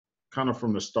kind of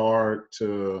from the start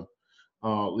to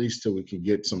at least till we can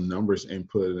get some numbers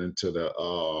input into the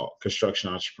construction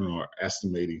entrepreneur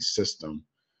estimating system,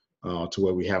 to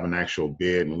where we have an actual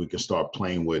bid and we can start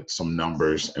playing with some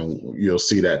numbers, and you'll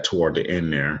see that toward the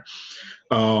end there.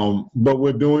 But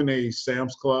we're doing a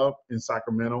Sam's Club in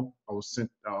Sacramento. I was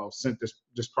sent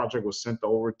this project was sent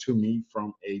over to me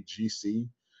from a GC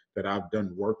that I've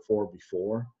done work for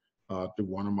before, through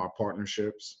one of my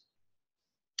partnerships.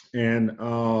 And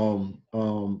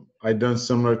I done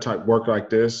similar type work like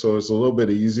this, so it's a little bit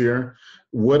easier.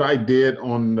 What I did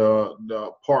on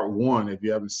the part one, if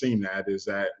you haven't seen that, is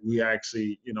that we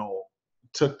actually,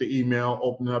 took the email,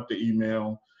 opened up the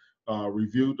email,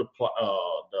 reviewed the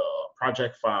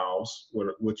project files,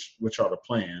 which are the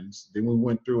plans. Then we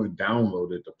went through and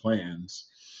downloaded the plans.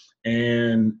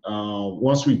 And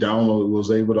once we downloaded, we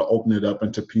was able to open it up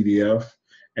into PDF,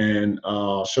 and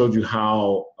showed you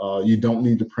how you don't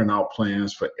need to print out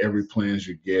plans for every plans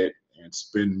you get and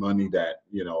spend money that,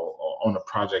 on a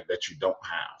project that you don't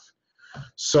have.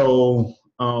 So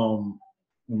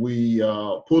we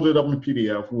pulled it up in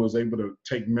PDF. We was able to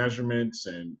take measurements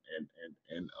and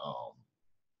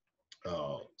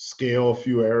scale a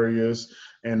few areas.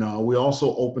 And we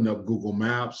also opened up Google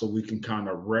Maps so we can kind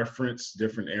of reference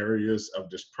different areas of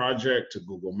this project to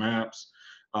Google Maps.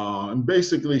 And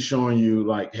basically showing you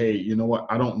like, hey, you know what?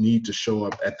 I don't need to show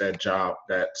up at that job,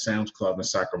 that Sam's Club in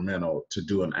Sacramento, to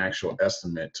do an actual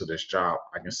estimate to this job.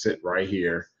 I can sit right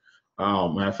here.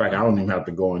 Matter of fact, I don't even have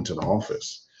to go into the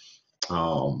office.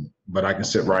 But I can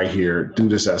sit right here, do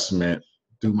this estimate,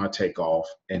 do my takeoff,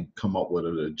 and come up with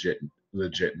a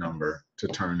legit number to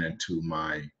turn into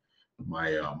my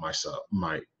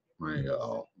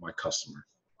customer.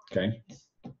 Okay.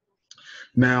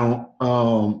 Now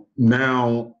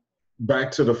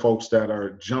back to the folks that are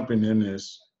jumping in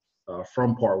this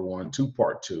from part one to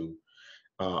part two.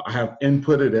 I have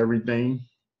inputted everything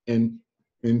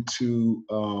into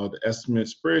the estimate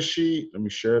spreadsheet. Let me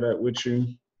share that with you.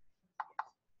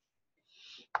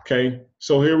 Okay,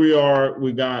 so here we are.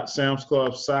 We got Sam's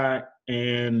Club SAC,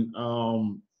 and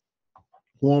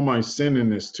who am I sending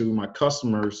this to? My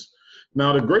customers.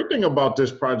 Now, the great thing about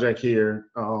this project here,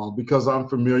 because I'm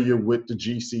familiar with the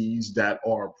GCs that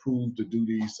are approved to do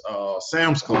these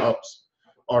Sam's Clubs,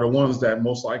 are the ones that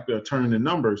most likely are turning the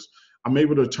numbers. I'm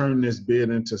able to turn this bid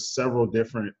into several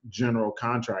different general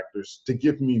contractors to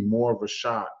give me more of a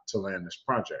shot to land this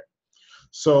project.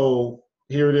 So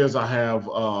here it is. I have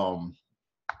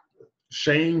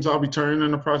Shane's I'll be turning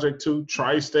in the project to,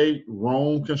 Tri-State,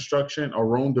 Rome Construction or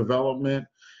Rome Development,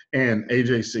 and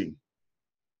AJC.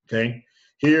 Okay,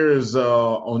 here is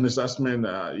on this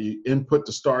estimate, you input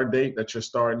the start date that you're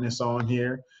starting this on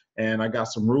here. And I got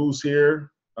some rules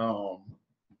here for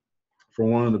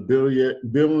one of the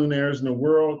billionaires in the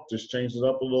world. Just changed it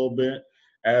up a little bit,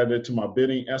 added it to my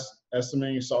bidding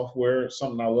estimating software,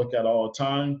 something I look at all the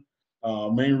time.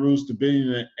 Main rules to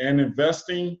bidding and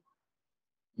investing.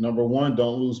 Number one,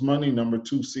 don't lose money. Number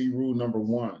two, see rule number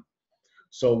one.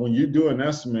 So when you do an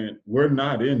estimate, we're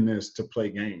not in this to play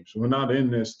games. We're not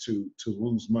in this to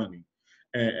lose money.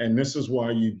 And this is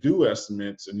why you do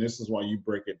estimates, and this is why you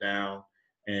break it down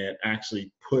and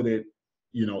actually put it,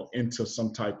 into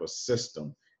some type of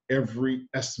system. Every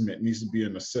estimate needs to be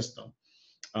in a system.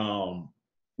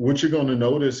 What you're going to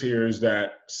notice here is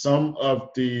that some of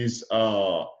these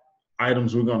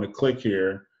items we're going to click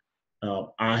here,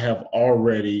 I have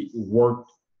already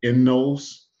worked in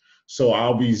those. So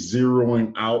I'll be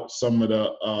zeroing out some of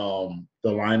the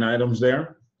line items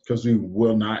there because we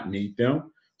will not need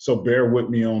them. So bear with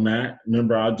me on that.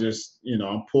 Remember, I just,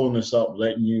 I'm pulling this up,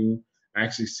 letting you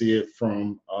actually see it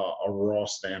from a raw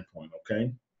standpoint,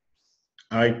 okay?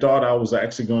 I thought I was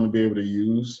actually going to be able to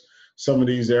use some of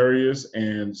these areas,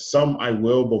 and some I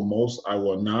will, but most I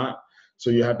will not. So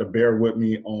you have to bear with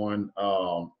me on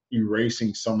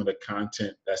erasing some of the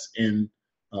content that's in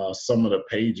some of the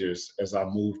pages as I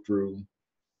move through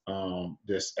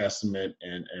this estimate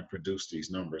and produce these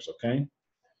numbers, okay?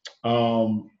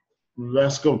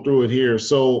 Let's go through it here.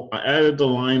 So I added the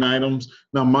line items.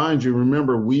 Now, mind you,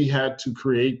 remember, we had to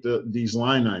create these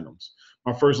line items.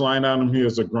 My first line item here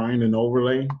is a grind and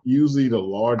overlay, usually the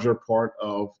larger part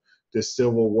of the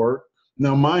civil work.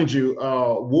 Now, mind you,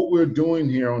 what we're doing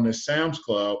here on the Sam's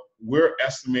Club, we're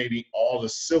estimating all the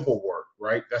civil work,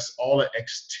 right? That's all the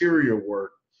exterior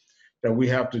work that we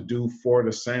have to do for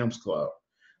the Sam's Club.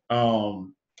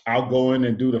 I'll go in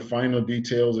and do the final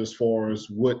details as far as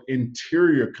what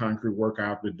interior concrete work I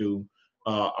have to do.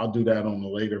 I'll do that on a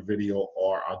later video,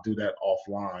 or I'll do that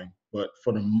offline. But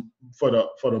for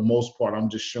the most part, I'm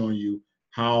just showing you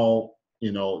how,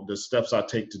 the steps I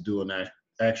take to do an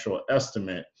actual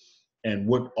estimate. and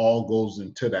what all goes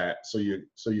into that, so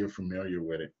you're familiar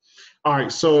with it. All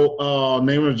right, so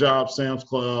name of the job, Sam's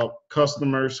Club.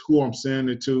 Customers, who I'm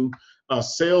sending it to.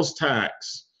 Sales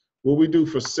tax. What we do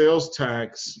for sales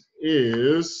tax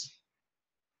is,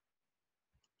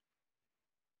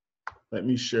 let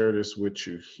me share this with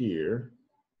you here.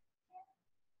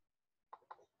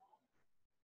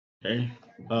 Okay,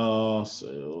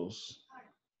 sales.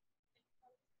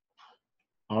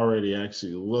 Already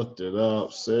actually looked it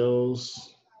up.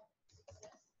 Sales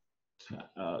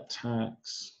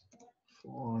tax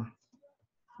for,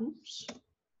 oops.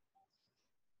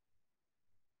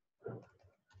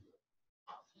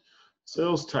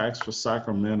 Sales tax for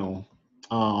Sacramento.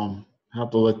 Have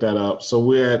to look that up. So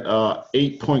we're at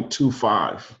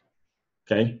 8.25.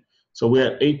 Okay. So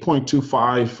we're at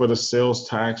 8.25 for the sales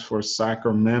tax for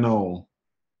Sacramento.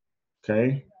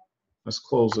 Okay. Let's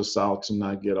close this out to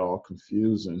not get all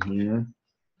confusing here.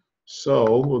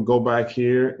 So we'll go back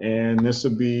here, and this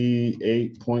will be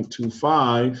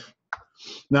 8.25.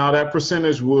 Now that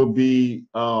percentage will be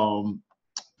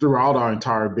throughout our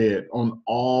entire bid. On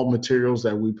all materials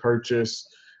that we purchase,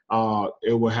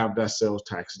 it will have that sales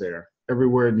tax there.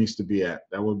 Everywhere it needs to be at.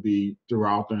 That would be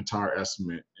throughout the entire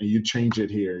estimate. And you change it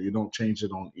here. You don't change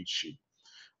it on each sheet.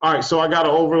 All right, so I got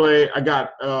an overlay. I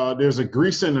got, there's a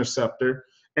grease interceptor.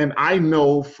 And I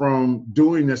know from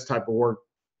doing this type of work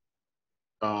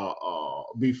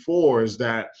before, is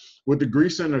that with the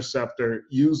grease interceptor,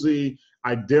 usually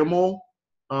I demo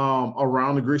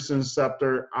around the grease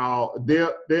interceptor.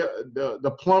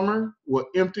 The plumber will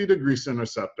empty the grease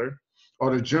interceptor,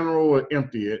 or the general will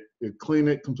empty it, clean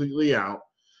it completely out.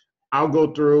 I'll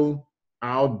go through,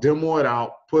 I'll demo it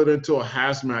out, put it into a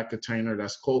hazmat container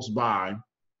that's close by,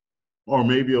 or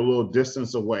maybe a little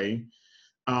distance away.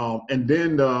 And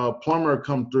then the plumber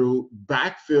come through,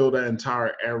 backfill the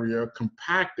entire area,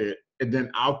 compact it, and then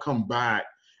I'll come back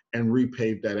and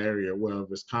repave that area, whether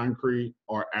it's concrete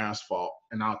or asphalt,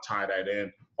 and I'll tie that in,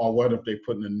 or what if they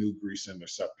put in a new grease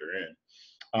interceptor in.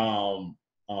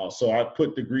 So I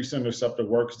put the grease interceptor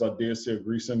work, because I did see a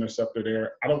grease interceptor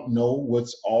there. I don't know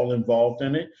what's all involved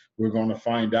in it. We're going to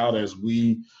find out as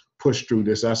we push through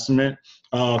this estimate.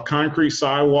 Concrete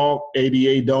sidewalk,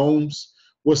 ADA domes.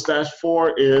 What that's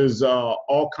for is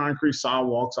all concrete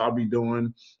sidewalks I'll be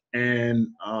doing, and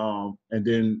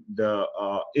then the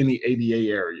any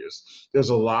ADA areas. There's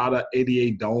a lot of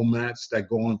ADA dome mats that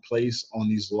go in place on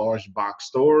these large box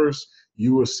stores.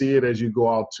 You will see it as you go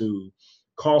out to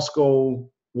Costco,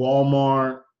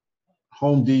 Walmart,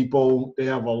 Home Depot. They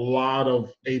have a lot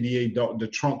of ADA the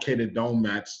truncated dome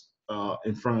mats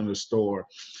in front of the store.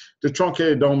 The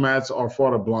truncated dome mats are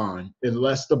for the blind. It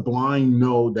lets the blind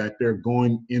know that they're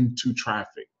going into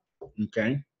traffic.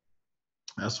 Okay,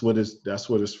 that's what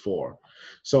it's for.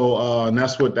 So and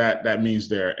that's what that means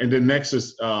there. And then next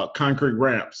is concrete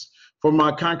ramps. For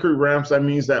my concrete ramps, that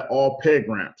means that all peg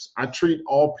ramps. I treat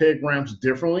all peg ramps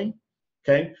differently.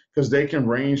 Okay, because they can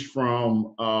range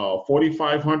from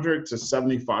 4,500 to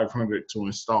 7,500 to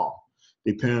install,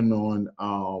 depending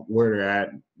on where they're at,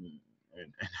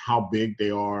 and how big they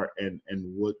are, and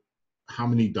how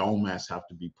many dome mats have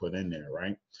to be put in there,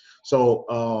 right?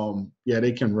 So yeah,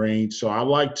 they can range. So I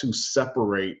like to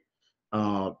separate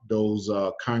those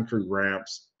concrete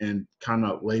ramps and kind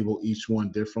of label each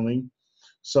one differently.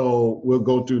 So we'll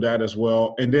go through that as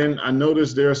well. And then I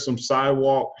noticed there's some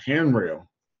sidewalk handrail,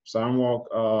 sidewalk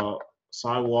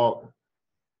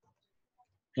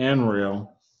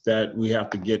handrail that we have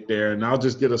to get there, and I'll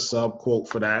just get a sub quote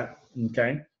for that.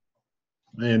 Okay.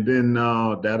 And then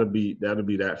that'll be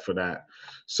that for that.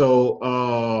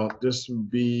 So this would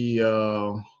be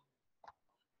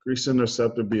grease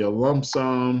interceptor be a lump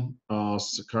sum.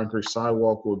 Concrete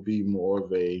sidewalk would be more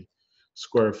of a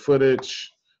square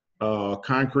footage.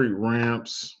 Concrete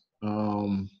ramps.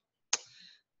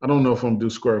 I don't know if I'm gonna do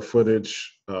square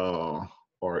footage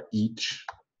or each.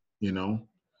 You know.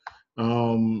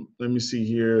 Let me see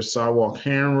here. Sidewalk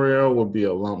handrail will be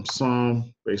a lump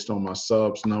sum based on my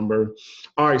subs number.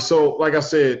 All right, so like I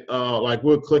said, like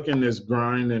we'll click in this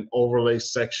grind and overlay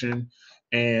section,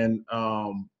 and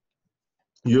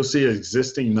you'll see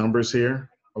existing numbers here,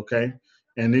 okay?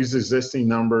 And these existing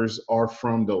numbers are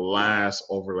from the last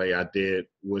overlay I did,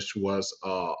 which was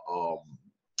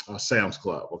Sam's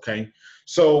Club, okay?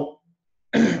 So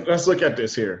let's look at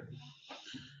this here.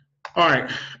 All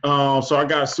right, so I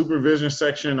got a supervision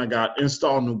section. I got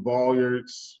install new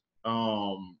bollards,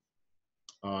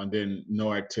 then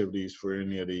no activities for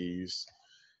any of these.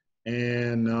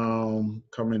 And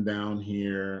coming down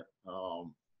here,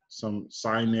 some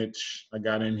signage I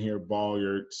got in here,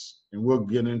 bollards, and we'll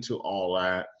get into all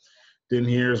that. Then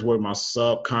here's where my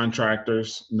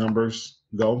subcontractors numbers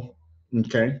go.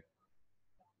 Okay.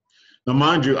 Now,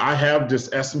 mind you, I have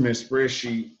this estimate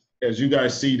spreadsheet. As you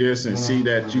guys see this and see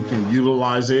that you can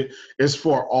utilize it, it's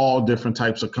for all different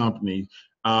types of companies.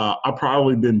 I've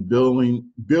probably been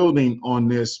building on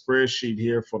this spreadsheet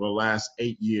here for the last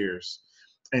 8 years.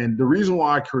 And the reason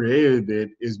why I created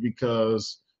it is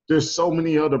because there's so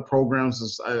many other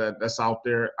programs that's out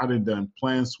there. I done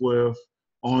Plan Swift,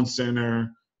 On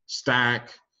Center,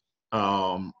 Stack.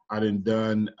 I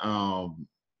done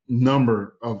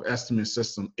number of estimate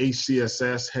system,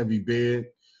 HCSS, heavy bid,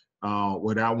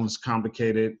 where that one's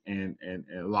complicated and it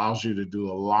allows you to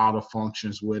do a lot of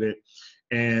functions with it.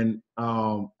 And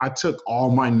I took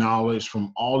all my knowledge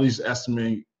from all these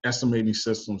estimating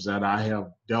systems that I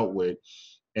have dealt with,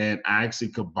 and I actually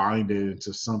combined it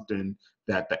into something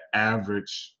that the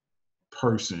average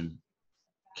person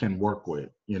can work with.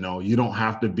 You know, you don't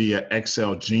have to be an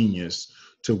Excel genius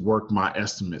to work my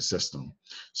estimate system.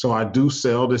 So I do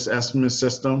sell this estimate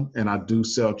system, and I do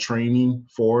sell training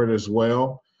for it as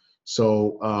well.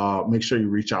 So make sure you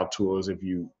reach out to us if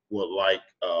you would like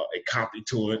a copy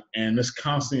to it. And it's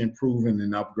constantly improving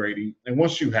and upgrading. And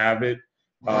once you have it,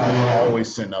 I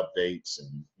always send updates,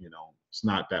 and you know, it's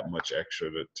not that much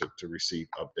extra to receive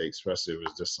updates, especially if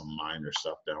it's just some minor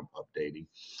stuff that I'm updating.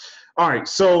 All right,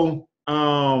 so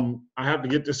I have to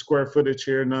get the square footage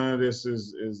here. None of this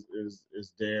is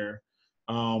there.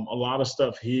 A lot of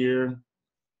stuff here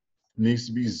needs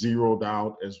to be zeroed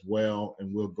out as well,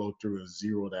 and we'll go through and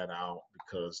zero that out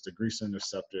because the grease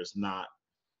interceptor is not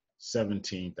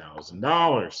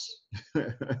 $17,000.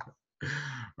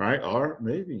 Right? Or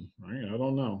maybe, right? I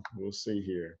don't know. We'll see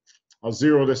here. I'll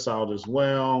zero this out as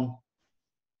well.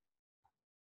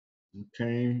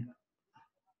 Okay.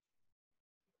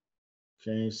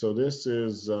 Okay, so this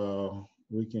is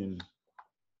we can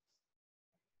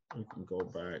go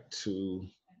back to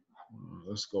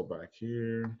let's go back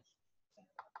here.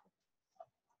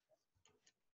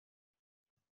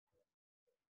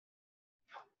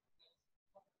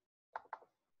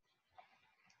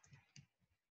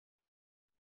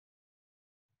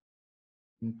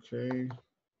 Okay.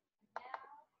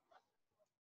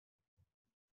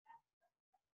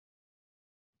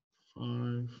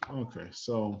 Five. Okay,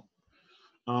 so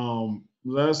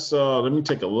let me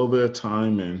take a little bit of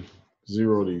time and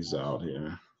zero these out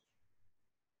here.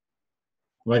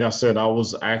 Like I said, I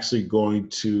was actually going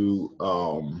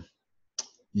to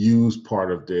use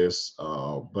part of this,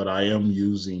 but I am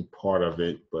using part of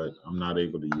it, but I'm not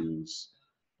able to use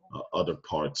other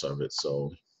parts of it.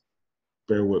 So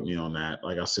bear with me on that.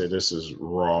 Like I said, this is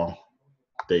raw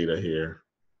data here.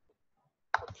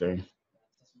 Okay.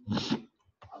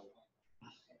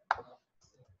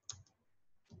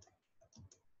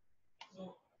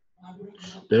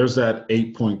 There's that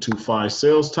 8.25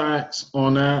 sales tax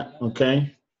on that.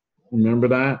 Okay. Remember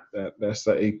that's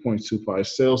the 8.25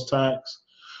 sales tax.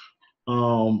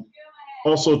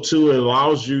 Also, too, it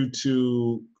allows you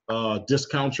to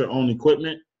discount your own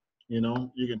equipment. You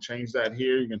know, you can change that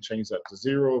here. You can change that to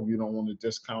 0 if you don't want to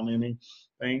discount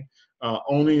anything.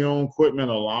 Owning your own equipment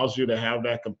allows you to have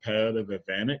that competitive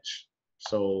advantage.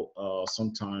 So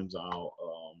sometimes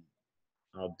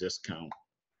I'll discount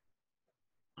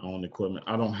my own equipment.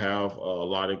 I don't have a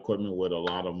lot of equipment with a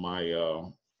lot of my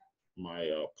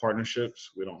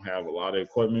partnerships. We don't have a lot of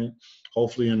equipment.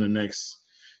 Hopefully in the next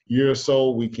year or so,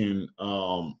 we can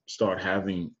start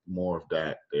having more of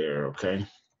that there, okay?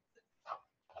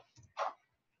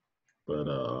 But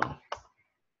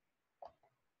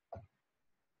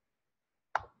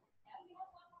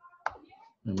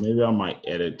and maybe I might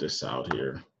edit this out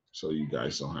here so you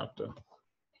guys don't have to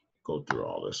go through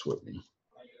all this with me.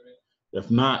 If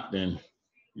not, then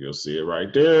you'll see it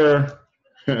right there.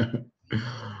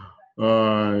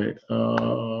 All right.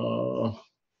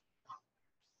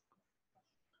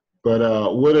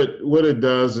 But what it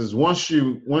does is once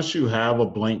you have a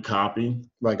blank copy,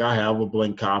 like I have a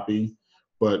blank copy,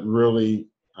 but really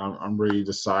I'm really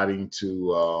deciding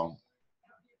to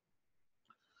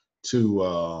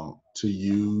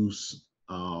use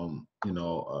kind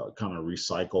of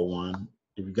recycle one.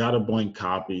 If you got a blank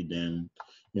copy, then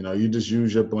you just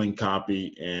use your blank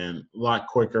copy, and a lot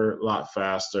quicker, a lot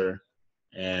faster,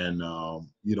 and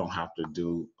you don't have to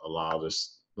do a lot of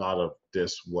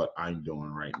this what I'm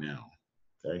doing right now.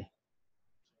 Okay,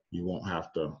 you won't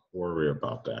have to worry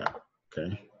about that.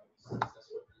 Okay.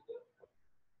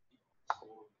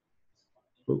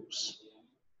 Oops.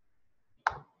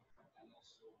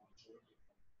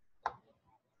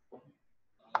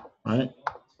 All right.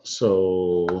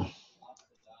 So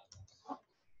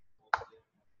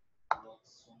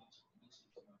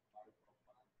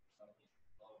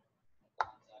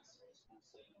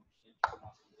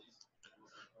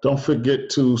Don't forget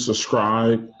to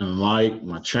subscribe and like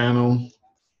my channel,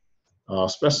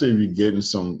 especially if you're getting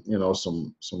some,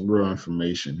 some real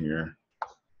information here.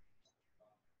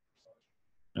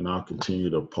 And I'll continue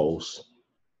to post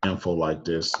info like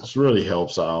this. This really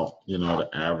helps out, the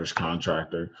average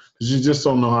contractor, because you just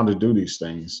don't know how to do these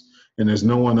things. And there's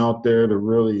no one out there to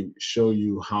really show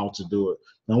you how to do it.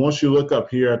 Now, once you look up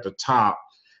here at the top,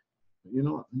 let me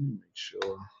make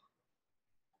sure.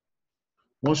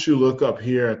 Once you look up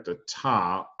here at the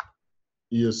top,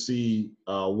 you'll see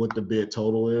what the bid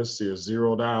total is. See, it's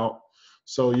zeroed out.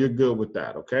 So you're good with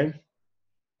that, okay?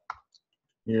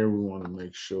 Here we want to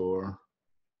make sure.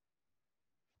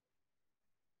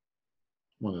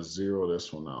 I want to zero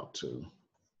this one out too.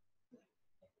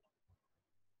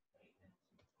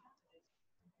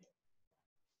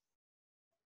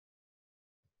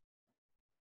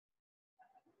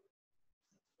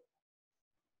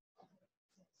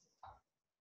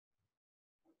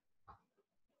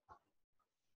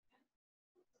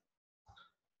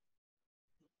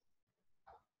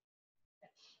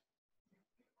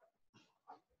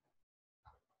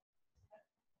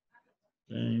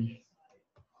 Okay.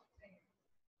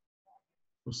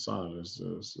 What side is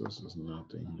this? This is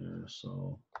nothing here.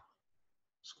 So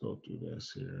let's go through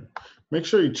this here. Make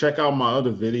sure you check out my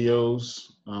other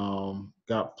videos.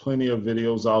 Got plenty of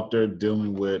videos out there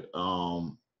dealing with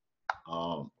your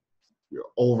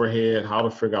overhead, how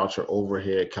to figure out your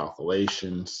overhead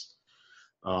calculations,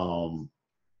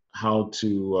 how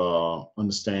to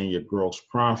understand your gross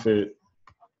profit.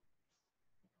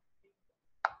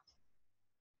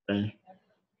 Okay.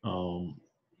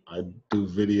 I do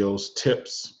videos,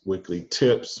 tips, weekly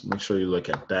tips. Make sure you look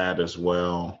at that as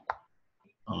well.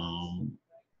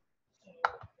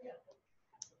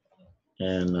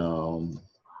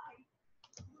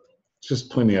 Just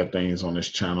plenty of things on this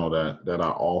channel that I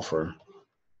offer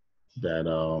that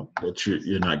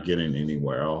you're not getting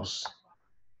anywhere else,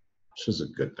 which is a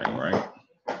good thing, right?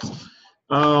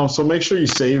 So make sure you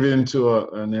save it into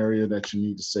an area that you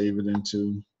need to save it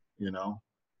into,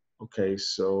 Okay,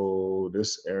 so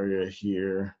this area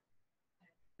here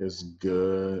is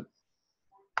good.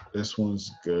 This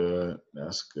one's good.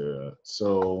 That's good.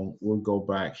 So we'll go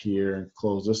back here and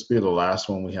close. This will be the last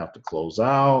one we have to close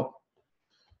out.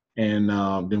 And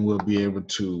then we'll be able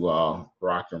to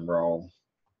rock and roll.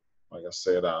 Like I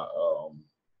said,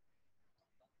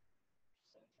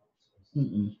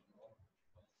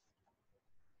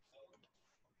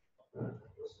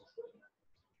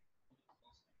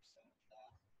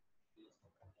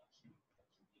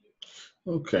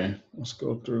 okay, let's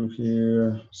go through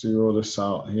here, zero this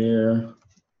out here.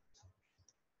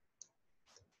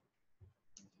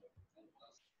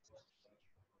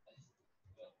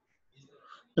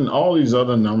 And all these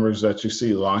other numbers that you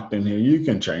see locked in here, you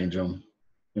can change them,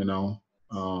 if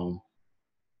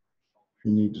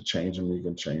you need to change them, you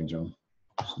can change them.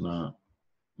 It's not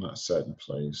set in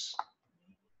place.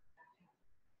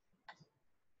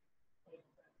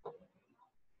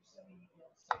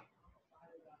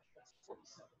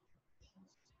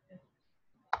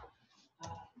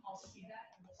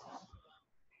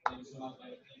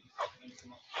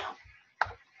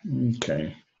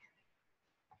 Okay.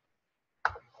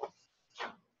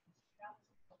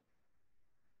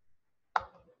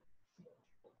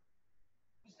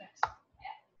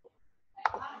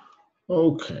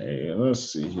 Okay,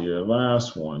 let's see here.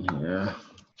 Last one here.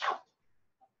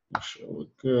 Make sure we're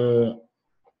good.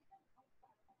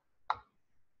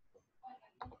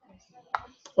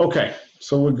 Okay,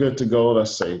 so we're good to go.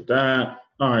 Let's save that.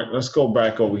 All right, let's go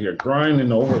back over here. Grind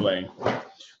and overlay.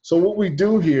 So what we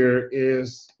do here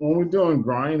is when we're doing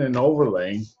grind and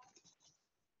overlay,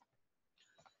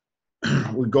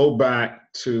 we go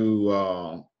back to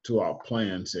our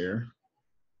plans here.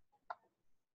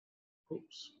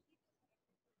 Oops.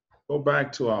 Go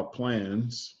back to our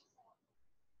plans,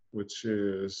 which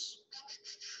is,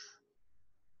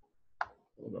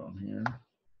 hold on here.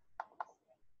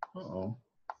 Uh-oh.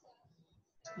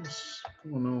 What's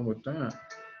going on with that?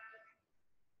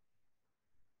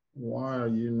 Why are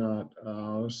you not,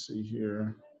 let's see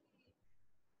here.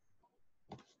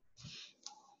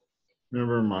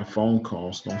 Remember my phone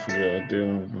calls, don't forget I deal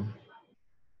with them.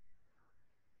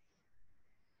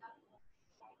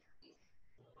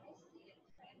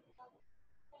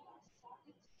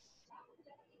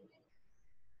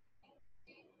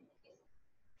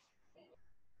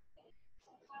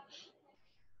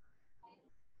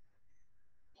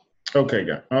 Okay,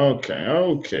 guys.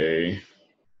 Okay.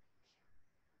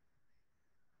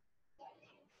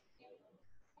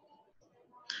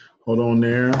 Hold on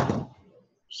there.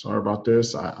 Sorry about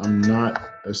this. I'm not,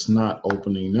 it's not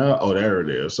opening up. Oh, there it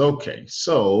is. Okay,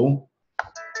 so,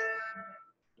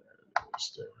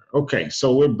 okay,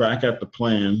 so we're back at the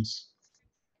plans.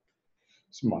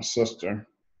 It's my sister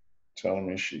telling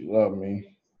me she loved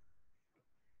me.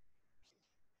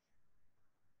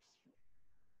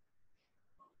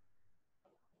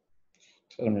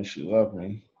 Telling me she loved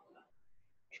me.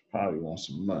 She probably wants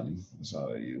some money. That's how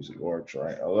that usually works,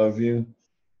 right? I love you.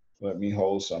 Let me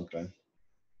hold something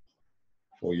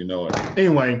before you know it.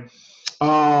 Anyway,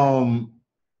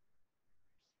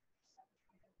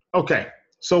 okay,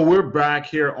 so we're back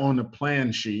here on the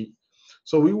plan sheet.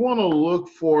 So we want to look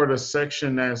for the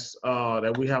section that's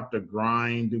that we have to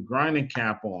do grinding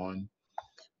cap on,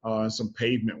 and some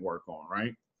pavement work on,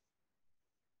 right?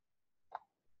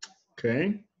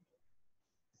 Okay.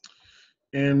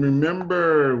 And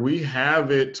remember, we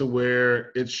have it to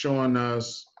where it's showing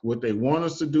us what they want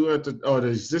us to do at the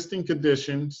existing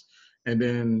conditions, and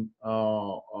then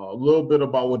a little bit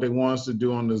about what they want us to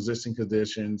do on the existing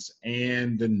conditions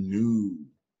and the new.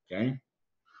 Okay.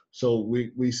 So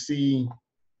we see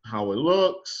how it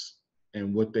looks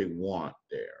and what they want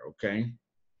there. Okay.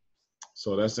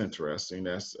 So that's interesting.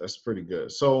 That's pretty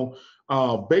good. So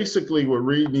basically, we're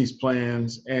reading these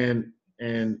plans, and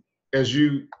as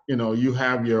you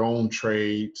have your own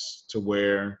trades to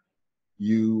where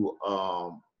you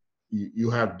you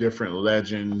have different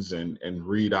legends and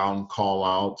read out and call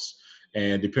outs,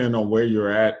 and depending on where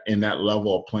you're at in that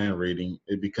level of plan reading,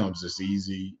 it becomes as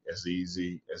easy,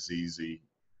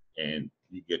 and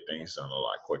you get things done a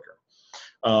lot quicker.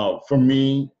 For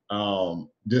me,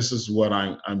 this is what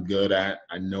I'm good at.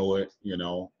 I know it,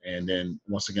 and then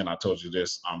once again, I told you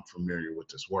this, I'm familiar with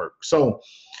this work. So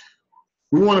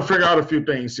we want to figure out a few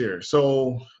things here.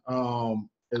 So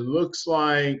it looks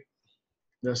like,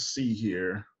 let's see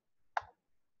here,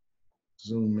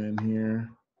 zoom in here.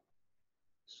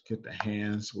 Let's get the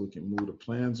hands so we can move the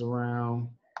plans around.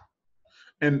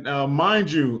 And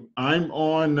mind you, I'm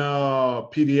on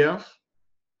PDF.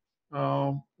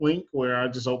 Link where I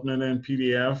just open it in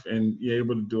PDF and you're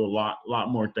able to do a lot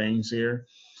more things here.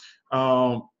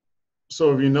 So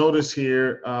if you notice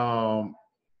here,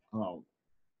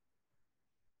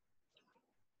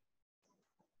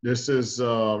 this is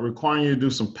requiring you to do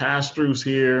some pass-throughs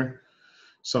here,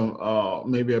 some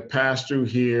maybe a pass-through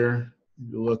here.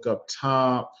 You look up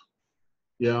top.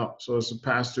 Yeah, so it's a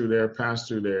pass-through there,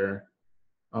 pass-through there.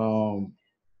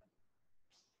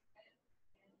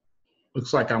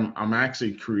 Looks like I'm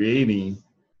actually creating,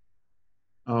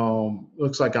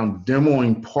 looks like I'm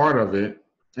demoing part of it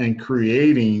and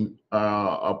creating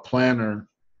a planner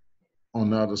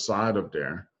on the other side of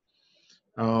there.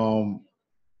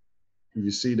 If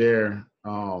you see there,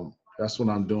 that's what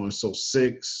I'm doing. So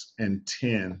 6 and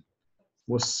 10.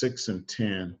 What's 6 and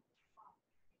 10?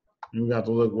 You got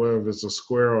to look whether it's a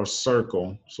square or a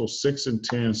circle. So 6 and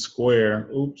 10 square.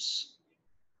 Oops.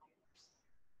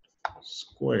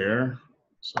 Square.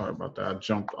 Sorry about that. I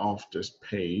jumped off this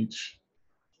page.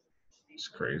 It's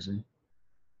crazy.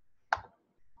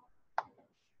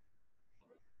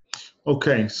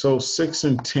 Okay, so 6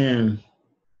 and 10.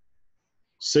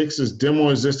 6 is demo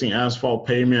existing asphalt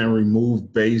pavement and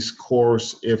remove base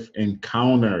course if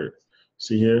encountered.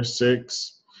 See here,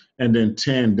 6. And then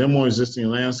 10, demo existing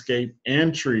landscape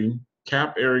and tree,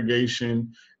 cap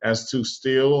irrigation as to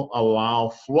still allow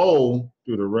flow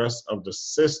through the rest of the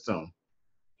system.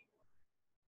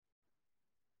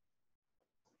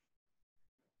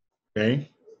 Okay,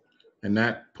 and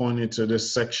that pointed to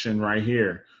this section right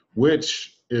here,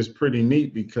 which is pretty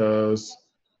neat because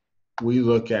we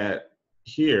look at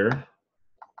here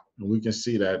and we can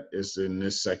see that it's in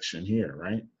this section here,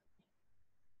 right?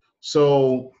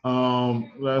 So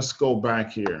let's go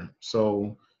back here.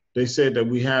 So they said that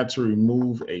we had to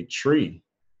remove a tree,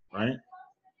 right?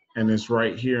 And it's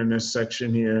right here in this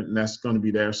section here, and that's going to be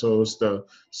there. So it's the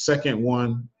second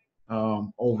one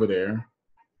over there.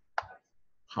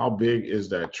 How big is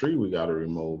that tree we got to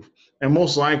remove? And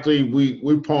most likely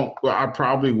I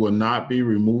probably will not be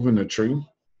removing the tree.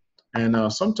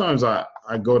 And sometimes I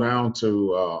go down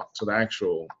to the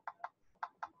actual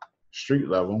street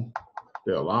level.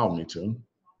 They allow me to.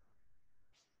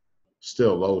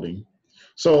 Still loading.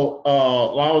 So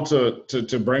allow it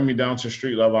to bring me down to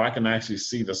street level. I can actually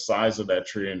see the size of that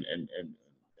tree and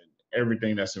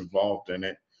everything that's involved in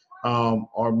it.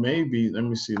 Or maybe, let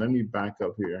me see, let me back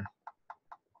up here.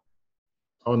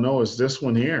 Oh no, it's this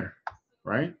one here,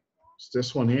 right? It's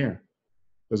this one here,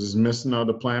 because it's missing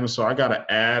other planner. So I gotta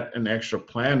add an extra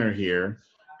planner here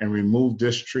and remove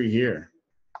this tree here.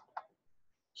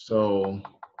 So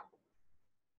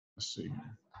let's see.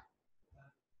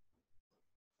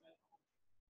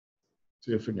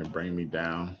 See if it can bring me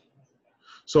down.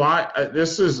 So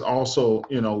this is also,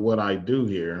 you know, what I do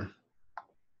here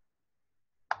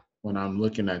when I'm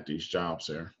looking at these jobs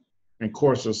here. And of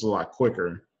course, it's a lot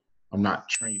quicker. I'm not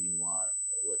training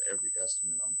with every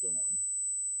estimate I'm doing,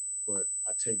 but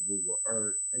I take Google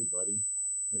Earth. Hey, buddy,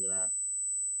 look at that.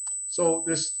 So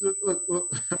this,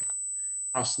 look,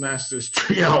 I'll snatch this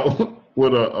tree out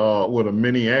with a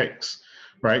mini X,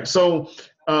 right? So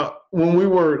when we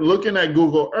were looking at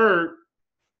Google Earth,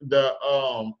 the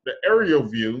aerial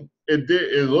view,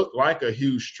 it looked like a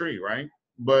huge tree, right?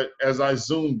 But as I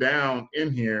zoomed down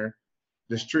in here,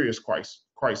 this tree is quite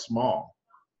small.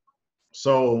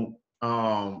 So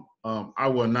I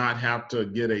will not have to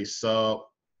get a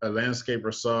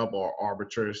landscaper sub or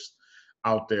arbitrist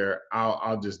out there.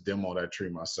 I'll just demo that tree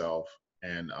myself,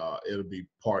 and it'll be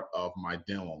part of my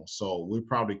demo. So we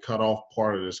probably cut off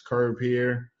part of this curb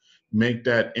here, make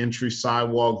that entry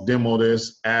sidewalk, demo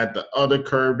this, add the other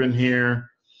curb in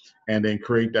here, and then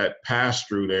create that pass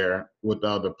through there with the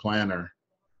other planner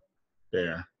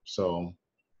there. So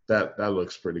that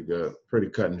looks pretty good, pretty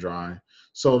cut and dry.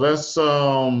 So let's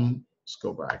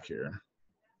go back here.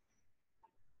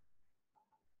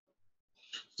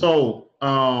 So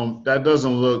that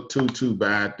doesn't look too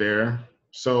bad there.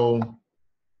 So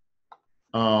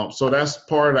so that's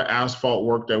part of the asphalt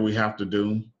work that we have to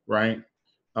do, right?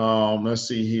 Let's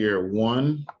see here,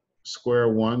 square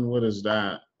one, what is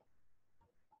that?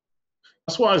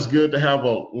 That's why it's good to have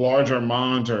a larger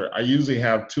monitor. I usually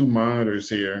have 2 monitors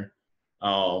here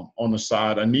on the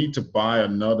side. I need to buy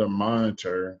another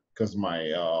monitor because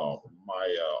my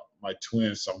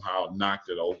twin somehow knocked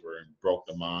it over and broke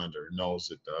the monitor, knows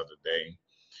it the other day.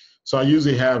 So I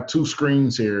usually have 2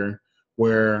 screens here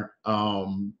where I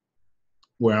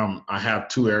have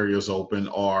 2 areas open,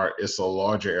 or it's a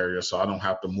larger area, so I don't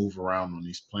have to move around on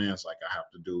these plans like I have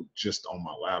to do just on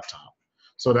my laptop.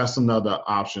 So that's another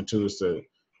option too, is to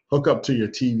hook up to your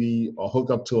TV or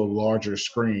hook up to a larger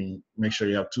screen. Make sure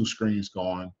you have 2 screens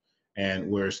going, and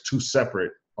where it's 2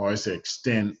 separate, or it's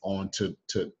extend onto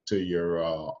to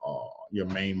your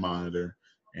main monitor,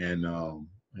 and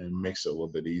makes it a little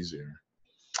bit easier.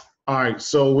 All right,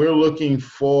 so we're looking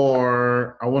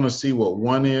for, I want to see what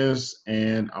 1 is,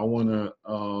 and I want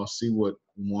to see what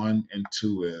 1 and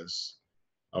 2 is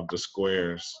of the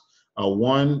squares.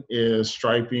 1 is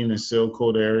striping and seal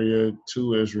coat area.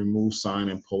 2 is remove sign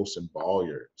and post and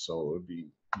bolliard. So it would be,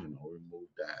 remove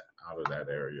that out of that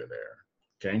area there.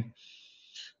 Okay.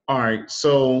 All right.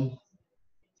 So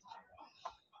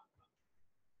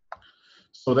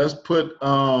let's put,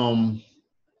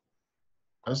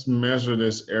 let's measure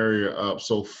this area up.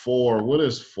 So 4, what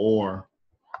is 4?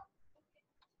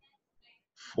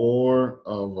 4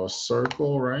 of a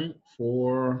circle, right?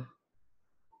 4.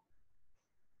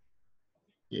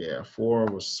 Yeah, 4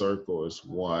 of a circle is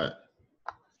what?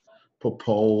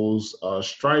 Propose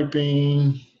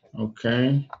striping,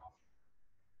 okay.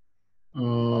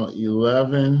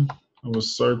 11 of a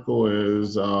circle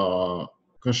is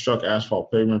construct asphalt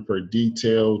pavement per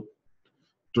detail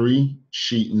 3,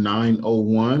 sheet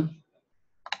 901.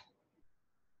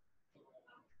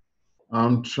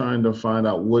 I'm trying to find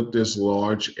out what this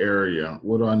large area,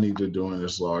 what do I need to do in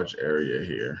this large area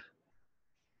here?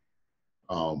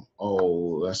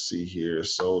 Let's see here.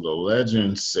 So the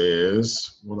legend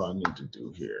says, what do I need to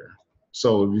do here?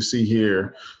 So if you see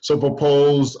here, so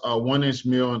propose 1-inch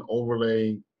mill and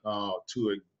overlay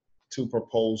to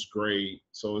proposed grade.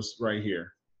 So it's right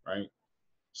here, right?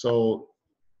 So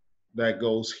that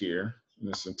goes here in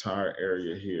this entire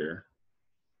area here.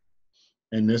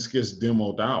 And this gets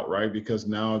demoed out, right? Because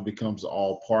now it becomes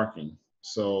all parking.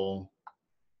 So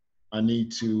I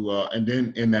need to, and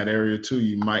then in that area too,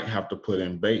 you might have to put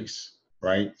in base,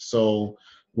 right? So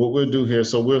what we'll do here,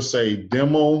 so we'll say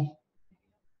demo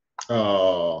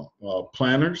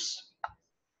planners.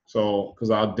 So, because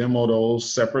I'll demo those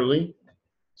separately.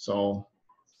 So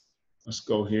let's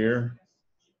go here.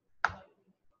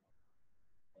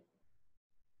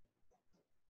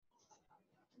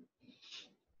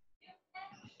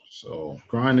 So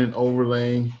grind and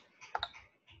overlay.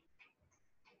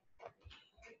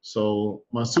 So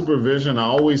my supervision, I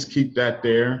always keep that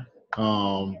there.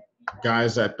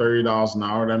 Guys at $30 an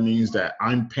hour, that means that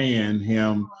I'm paying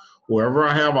him, whoever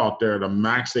I have out there, the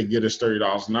max they get is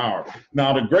 $30 an hour.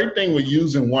 Now, the great thing with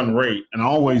using one rate, and I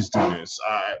always do this,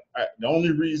 the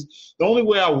only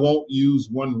way I won't use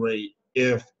one rate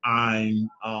if I'm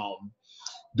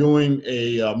doing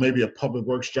maybe a public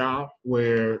works job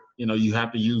where you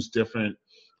have to use different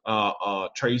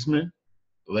tradesmen,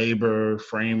 labor,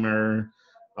 framer,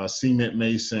 cement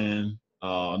mason,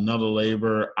 another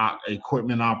labor,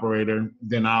 equipment operator,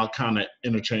 then I'll kind of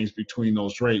interchange between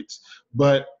those rates.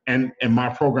 But, and my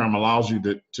program allows you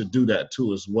to do that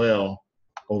too as well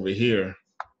over here.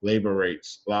 Labor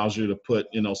rates allows you to put,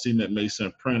 you know, cement mason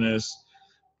apprentice,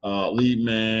 lead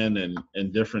man,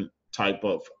 and different type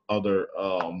of other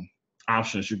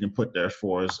options you can put there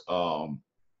for us.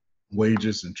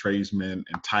 Wages and tradesmen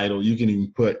and title. You can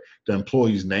even put the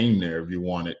employee's name there if you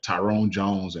want it, Tyrone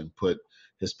Jones, and put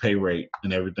his pay rate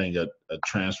and everything a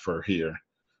transfer here.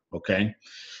 Okay.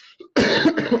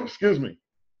 Excuse me.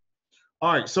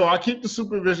 All right. So I keep the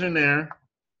supervision there.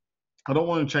 I don't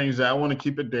want to change that. I want to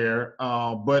keep it there.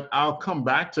 But I'll come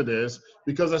back to this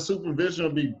because that supervision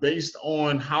will be based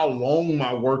on how long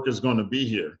my work is going to be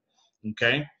here.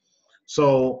 Okay.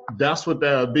 So that's what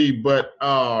that would be. But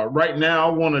right now,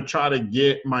 I want to try to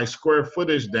get my square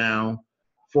footage down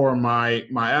for my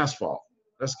asphalt.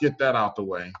 Let's get that out the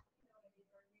way.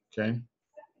 Okay.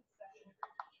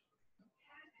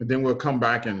 And then we'll come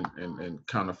back and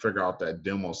kind of figure out that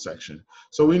demo section.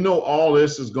 So we know all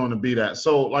this is going to be that.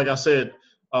 So like I said,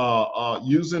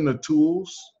 using the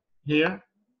tools here,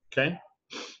 okay,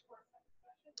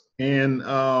 and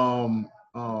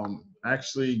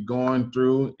actually going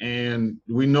through, and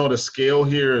we know the scale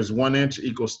here is 1 inch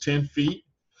equals 10 feet.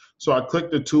 So I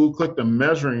click the tool, click the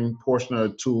measuring portion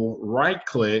of the tool, right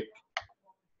click,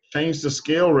 change the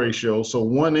scale ratio. So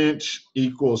 1 inch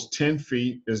equals 10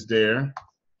 feet is there.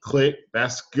 Click,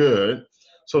 that's good.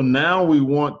 So now we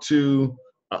want to,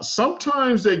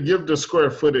 sometimes they give the square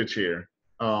footage here.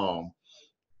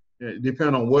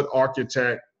 Depending on what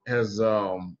architect has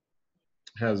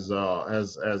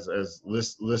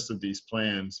listed these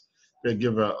plans, they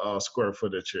give a square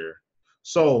footage here.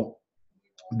 So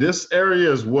this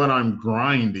area is what I'm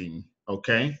grinding,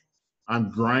 okay?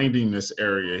 I'm grinding this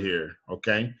area here,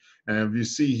 okay? And if you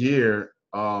see here,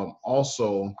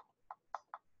 also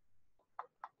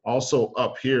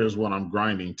up here is what I'm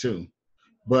grinding too.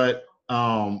 But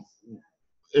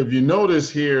if you notice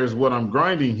here is what I'm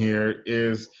grinding here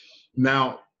is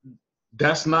now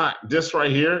that's not, this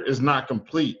right here is not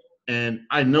complete. And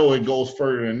I know it goes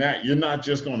further than that. You're not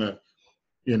just gonna,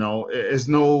 you know, there's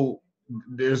no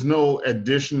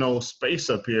additional space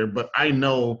up here, but I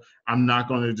know I'm not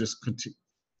gonna just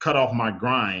cut off my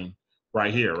grind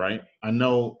right here, right? I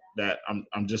know that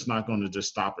I'm just not gonna just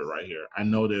stop it right here. I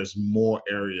know there's more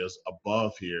areas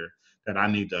above here that I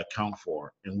need to account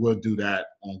for, and we'll do that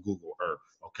on Google Earth,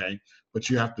 okay? But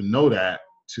you have to know that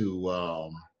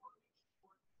to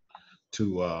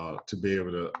be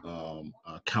able to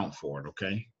account for it,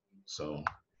 okay? So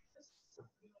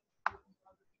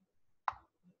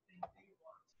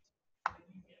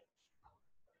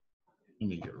let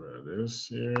me get rid of this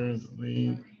here,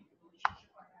 delete.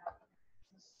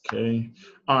 Okay,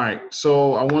 all right,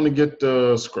 so I want to get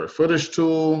the square footage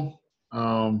tool,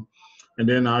 and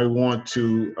then I want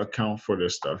to account for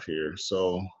this stuff here.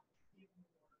 So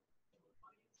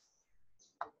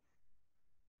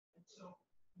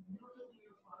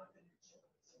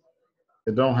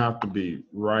it don't have to be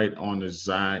right on the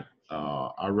exact.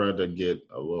 I'd rather get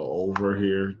a little over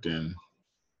here than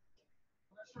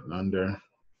under.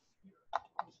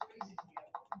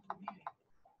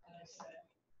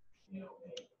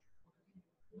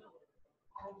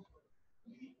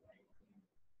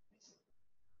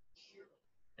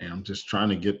 And I'm just trying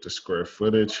to get the square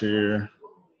footage here.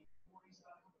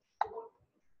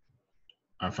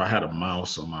 If I had a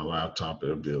mouse on my laptop, it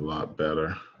would be a lot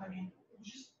better.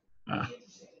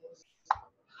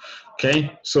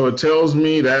 Okay, so it tells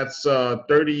me that's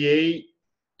 38,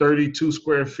 32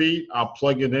 square feet. I'll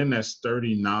plug it in, that's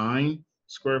 39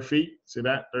 square feet. See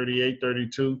that? 38,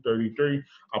 32, 33.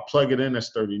 I'll plug it in, that's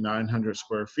 3,900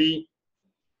 square feet.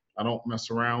 I don't mess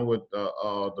around with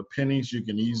the pennies. You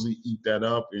can easily eat that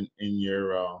up in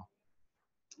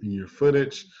your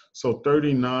footage. So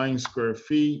 39 square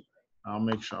feet. I'll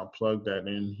make sure I plug that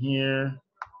in here.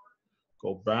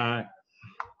 Go back.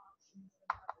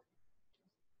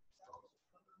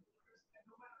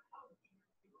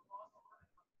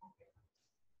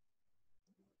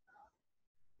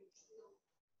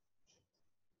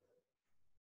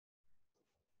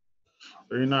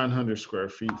 $3,900 square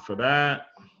feet for that.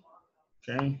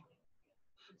 Okay.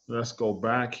 Let's go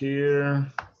back here.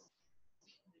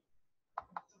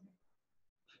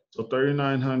 So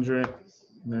 3,900,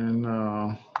 then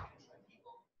okay.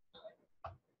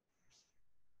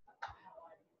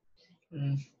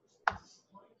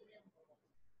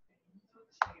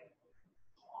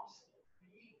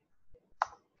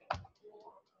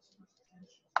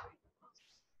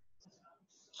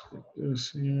 Let's get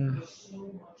this here.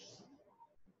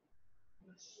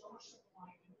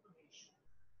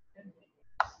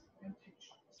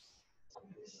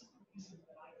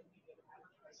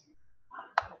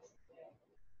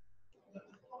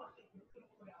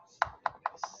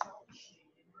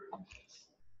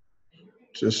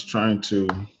 Just trying to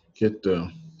get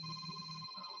the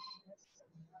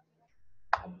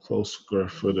close square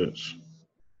footage.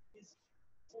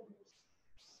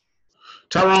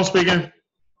 Tyrone speaking. Yes, my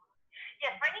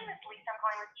name is Lisa. I'm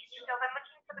calling with Easterfield. I'm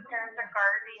looking for the parents or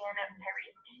guardian of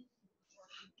Tyrone.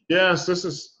 Yes, this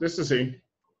is he.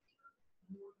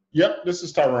 Yep, this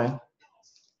is Tyrone.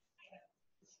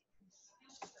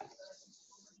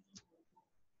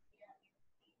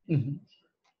 Mm-hmm.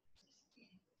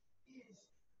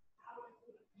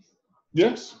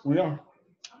 Yes, we are.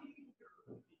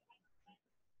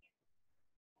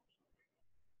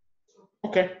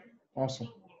 Okay, awesome.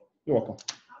 You're welcome.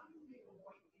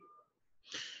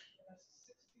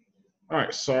 All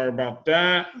right, sorry about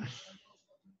that.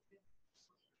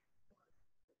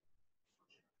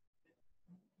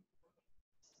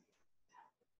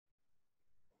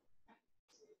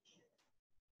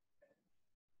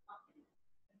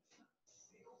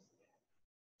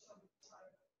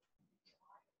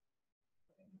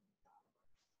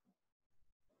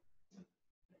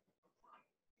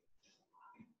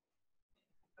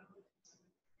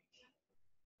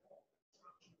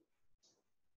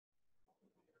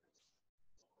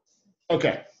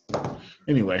 Okay.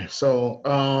 Anyway, so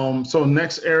so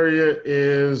next area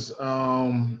is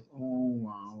oh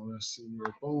wow, let's see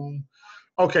here. Boom.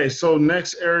 Okay, so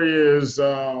next area is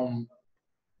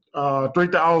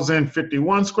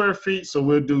 3,051 square feet. So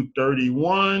we'll do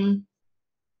 31.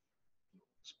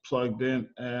 It's plugged in.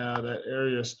 That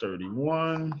area is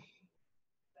 31.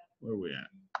 Where are we at?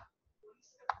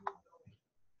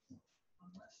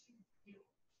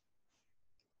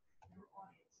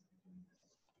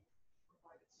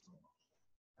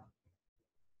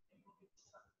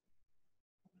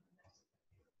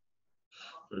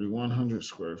 $3,100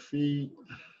 square feet.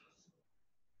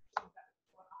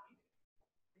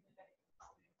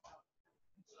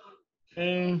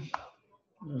 Okay,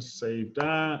 let's save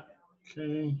that.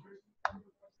 Okay.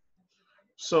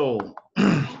 So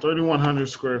 3,100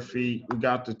 square feet. We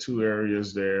got the two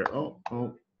areas there. Oh,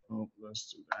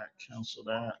 let's do that. Cancel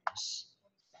that.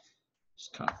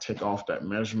 Just kind of take off that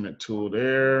measurement tool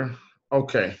there.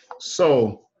 Okay,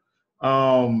 so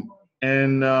now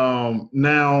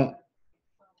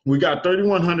we got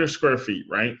 3,100 square feet,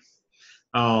 right?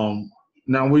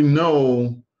 Now we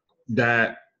know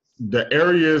that the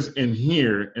areas in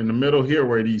here, in the middle here,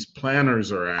 where these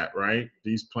planners are at, right?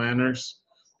 These planners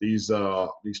here,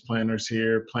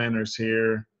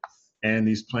 and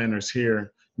these planners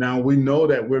here. Now we know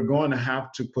that we're going to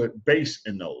have to put base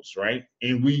in those, right?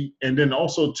 And then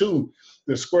also too,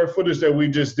 the square footage that we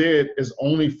just did is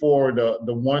only for the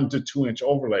 1 to 2 inch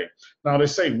overlay. Now they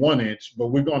say 1 inch, but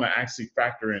we're going to actually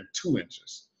factor in 2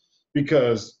 inches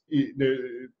because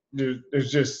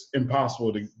it's just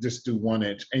impossible to just do 1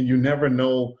 inch, and you never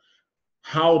know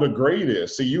how the grade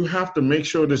is. So you have to make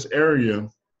sure this area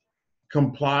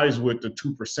complies with the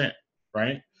 2%,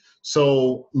 right?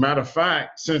 So matter of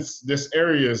fact, since this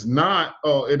area is not,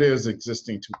 it is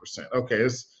existing 2%. Okay,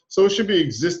 so it should be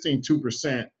existing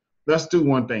 2%. Let's do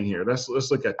one thing here. Let's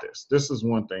look at this. This is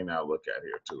one thing that I'll look at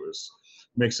here too. Is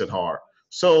makes it hard.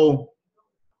 So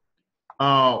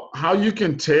how you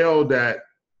can tell that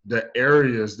the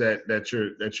areas that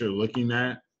you're looking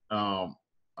at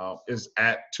is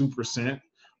at 2%.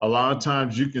 A lot of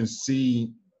times you can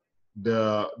see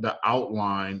the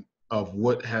outline of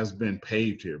what has been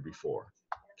paved here before.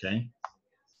 Okay.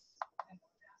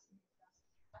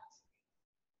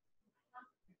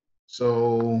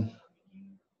 So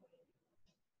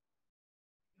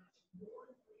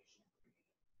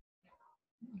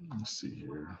let's see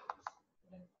here.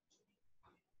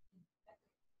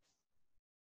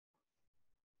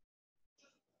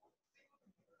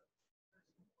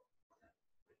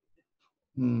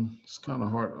 It's kind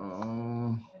of hard.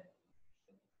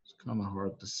 It's kind of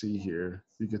hard to see here.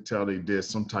 You could tell they did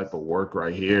some type of work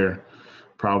right here.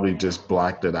 Probably just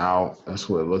blacked it out. That's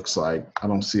what it looks like. I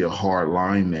don't see a hard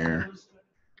line there.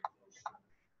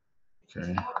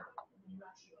 Okay.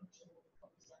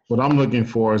 What I'm looking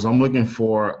for is an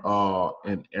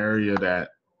area that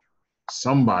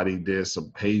somebody did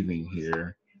some paving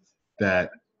here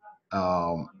that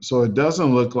so it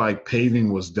doesn't look like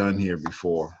paving was done here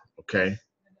before. Okay.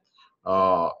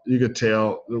 You could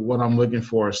tell what I'm looking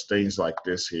for is things like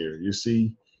this here. You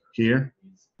see here,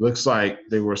 looks like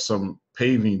there was some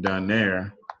paving done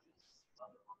there.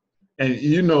 And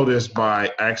you know this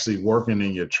by actually working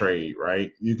in your trade,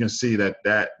 right? You can see that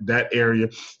area,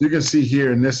 you can see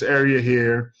here in this area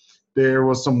here, there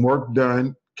was some work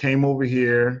done, came over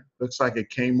here. Looks like it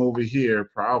came over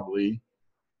here probably.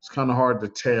 It's kind of hard to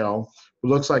tell. It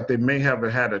looks like they may have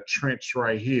had a trench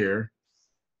right here.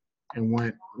 and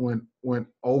went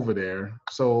over there.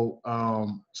 So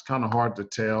it's kind of hard to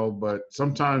tell, but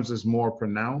sometimes it's more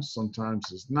pronounced,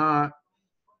 sometimes it's not.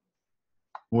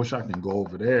 Wish I can go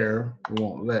over there. It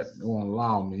won't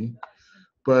allow me.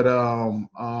 But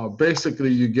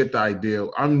basically, you get the idea.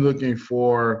 I'm looking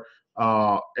for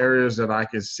areas that I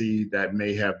can see that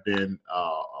may have been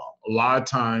a lot of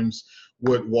times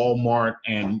what Walmart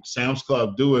and Sam's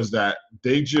Club do is that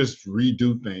they just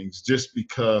redo things just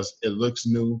because it looks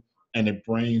new and it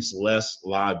brings less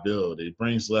liability. It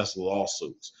brings less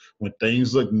lawsuits. When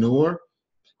things look newer,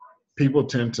 people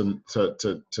tend to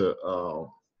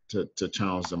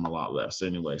challenge them a lot less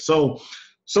anyway. So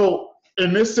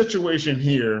in this situation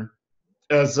here,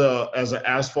 as an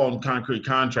asphalt and concrete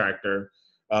contractor,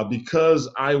 because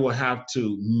I will have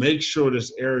to make sure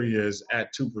this area is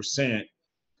at 2%,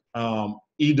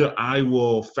 either I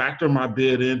will factor my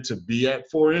bid in to be at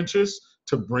 4 inches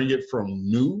to bring it from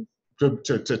new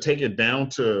to take it down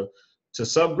to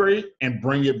subgrade and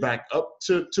bring it back up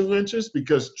to 2 inches,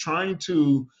 because trying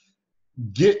to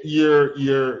get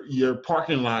your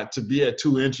parking lot to be at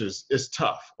 2 inches is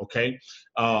tough. Okay,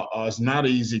 it's not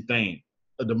an easy thing.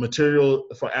 The material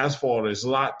for asphalt is a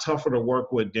lot tougher to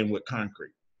work with than with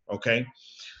concrete. Okay,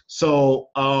 so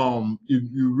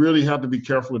you really have to be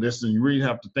careful with this, and you really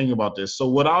have to think about this. So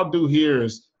what I'll do here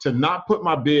is to not put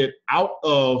my bid out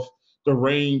of the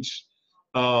range,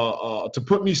 to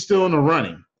put me still in the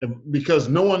running, because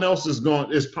no one else is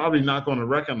probably not going to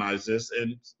recognize this,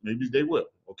 and maybe they will.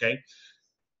 Okay.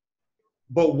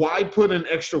 But why put in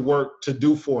extra work to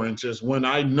do 4 inches when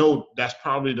I know that's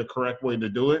probably the correct way to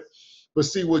do it? But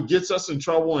see, what gets us in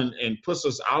trouble and puts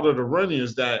us out of the running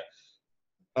is that,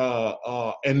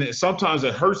 and sometimes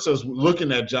it hurts us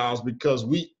looking at jobs because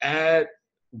we add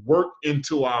work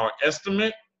into our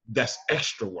estimate that's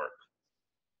extra work.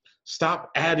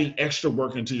 Stop adding extra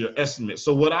work into your estimate.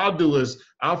 So what I'll do is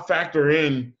I'll factor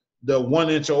in the 1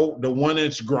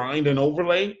 inch grind and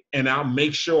overlay, and I'll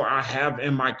make sure I have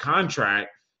in my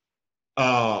contract,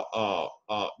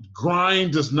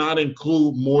 grind does not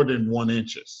include more than 1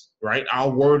 inches, right?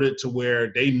 I'll word it to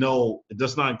where they know it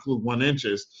does not include 1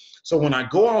 inches. So when I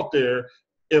go out there,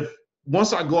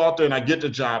 once I go out there and I get the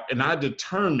job and I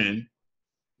determine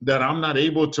that I'm not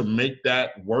able to make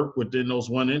that work within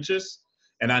those 1 inches,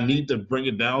 and I need to bring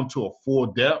it down to a full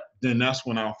depth, then that's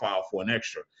when I'll file for an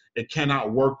extra. It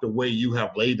cannot work the way you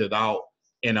have laid it out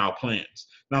in our plans.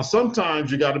 Now, sometimes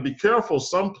you got to be careful.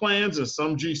 Some plans and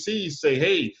some GCs say,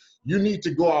 hey, you need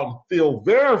to go out and field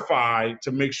verify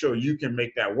to make sure you can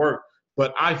make that work.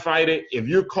 But I fight it. If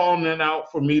you're calling it out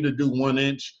for me to do 1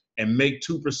 inch and make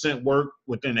 2% work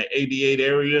within the 88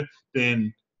 area,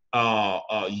 then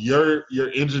your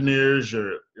engineers,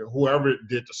 whoever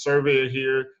did the survey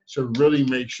here should really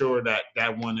make sure that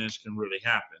 1 inch can really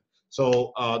happen.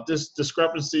 So this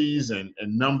discrepancies and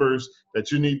numbers that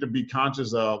you need to be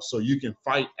conscious of so you can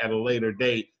fight at a later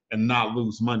date and not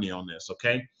lose money on this,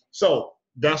 okay? So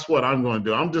that's what I'm going to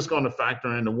do. I'm just going to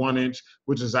factor in the 1 inch,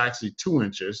 which is actually 2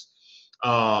 inches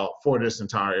for this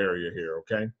entire area here,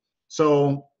 okay?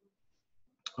 So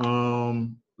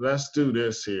let's do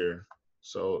this here.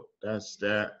 So that's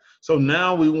that. So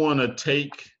now we want to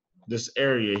take this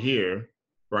area here,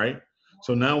 right?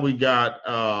 So now we got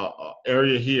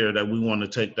area here that we want to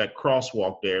take that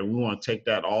crosswalk there. We want to take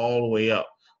that all the way up.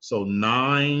 So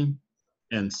 9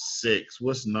 and 6.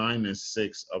 What's 9 and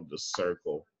 6 of the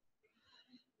circle?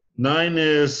 9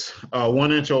 is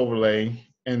 1 inch overlay,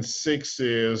 and 6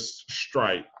 is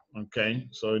stripe. Okay,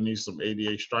 so it needs some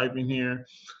ADA striping here.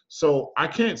 So I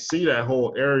can't see that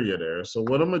whole area there. So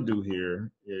what I'm gonna do here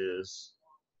is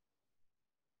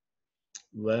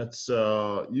let's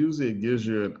usually it gives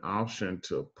you an option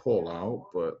to pull out,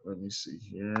 but let me see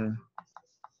here.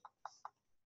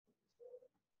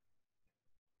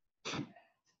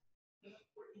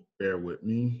 Bear with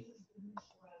me.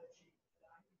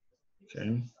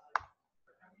 Okay.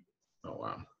 Oh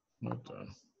wow. Not done.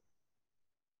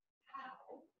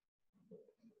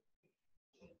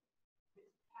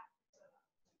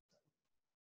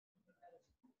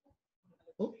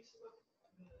 Oh,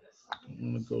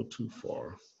 I'm gonna go too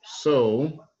far.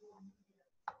 So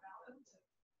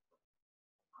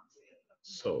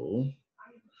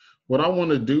what I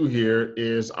want to do here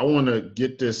is I want to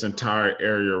get this entire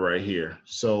area right here.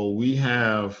 So we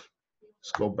have,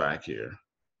 let's go back here.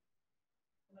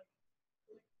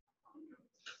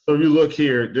 So if you look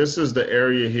here, this is the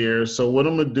area here. So what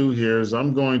I'm going to do here is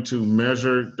I'm going to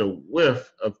measure the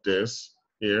width of this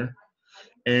here.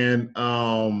 And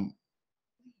I'm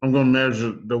going to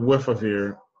measure the width of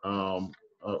here, of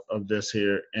this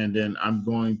here. And then I'm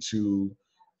going to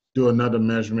do another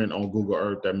measurement on Google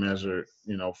Earth that measured,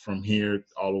 you know, from here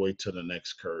all the way to the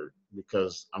next curve,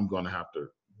 because I'm going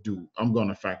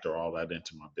to factor all that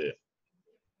into my bid.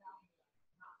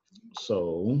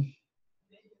 So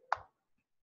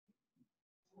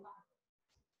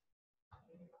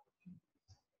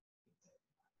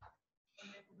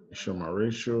make sure my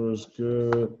ratio is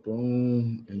good,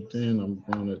 boom, and then I'm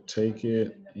going to take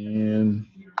it and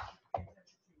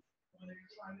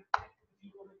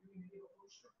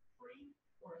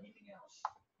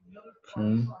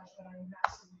okay.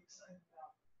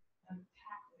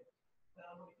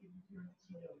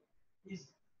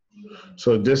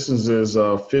 So distance is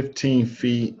 15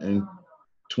 feet and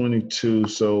 22.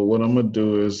 So what I'm gonna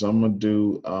do is I'm gonna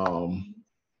do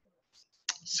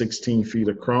 16 feet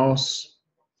across.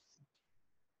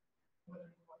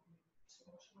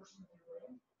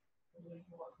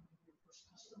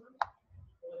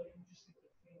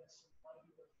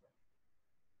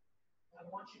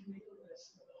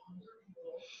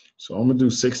 So I'm gonna do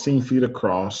 16 feet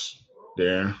across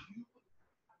there,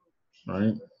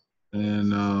 right?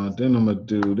 And then I'm gonna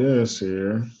do this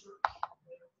here,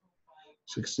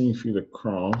 16 feet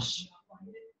across.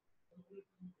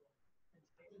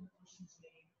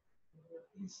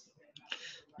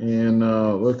 And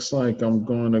looks like I'm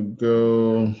going to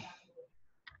go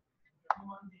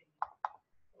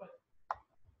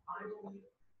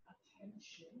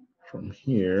from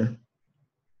here.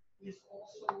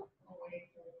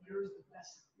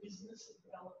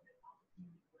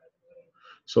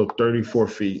 So 34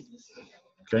 feet,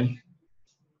 okay?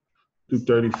 Do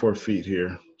 34 feet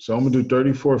here. So I'm gonna do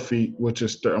 34 feet, which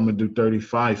is, I'm gonna do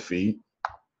 35 feet.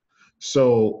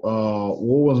 So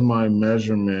what was my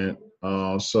measurement?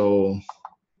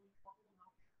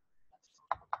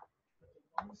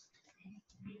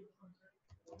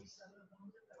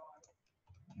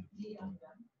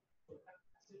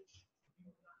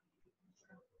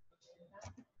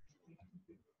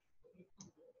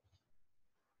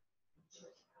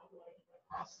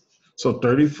 So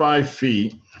 35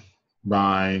 feet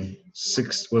by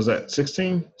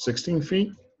 16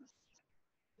 feet?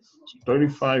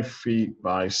 35 feet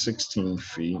by 16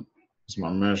 feet is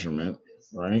my measurement,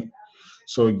 right?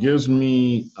 So it gives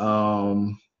me,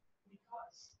 let's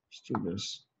do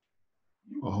this.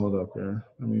 I'll hold up here.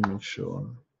 Let me make sure.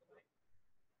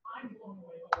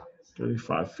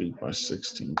 35 feet by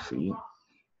 16 feet.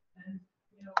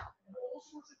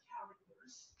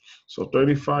 So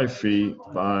 35 feet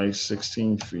by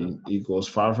 16 feet equals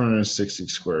 560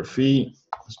 square feet.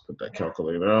 Let's put that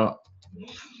calculator up.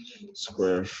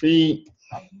 Square feet,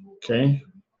 okay.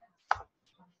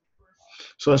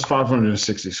 So that's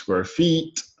 560 square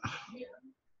feet.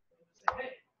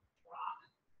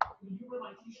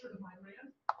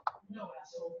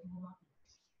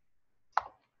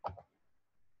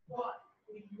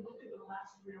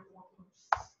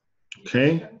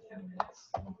 Okay.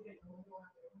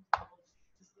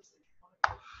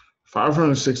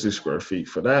 560 square feet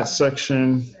for that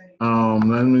section.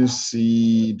 Let me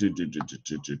see.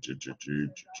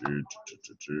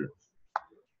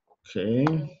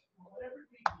 Okay.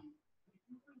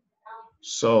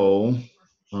 So,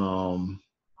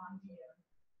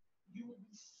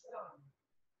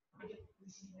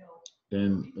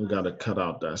 then we got to cut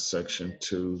out that section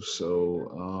too.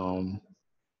 So,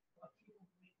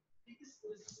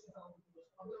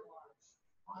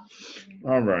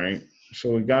 all right. So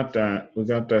we got that. We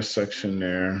got that section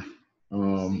there.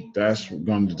 That's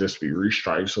going to just be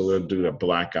restriped. So we'll do the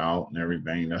blackout and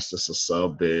everything. That's just a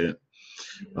sub bid.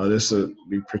 This will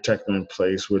be protected in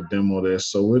place. We'll demo this.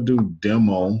 So we'll do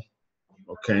demo.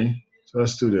 Okay. So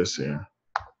let's do this here.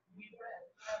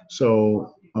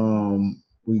 So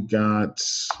we got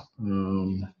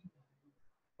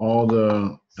all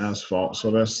the asphalt. So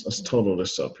let's total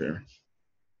this up here.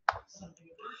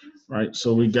 Right.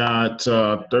 So we got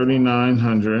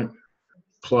 3,900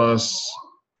 plus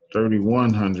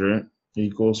 3,100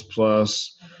 equals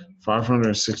plus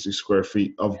 560 square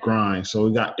feet of grind. So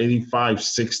we got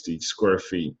 8,560 square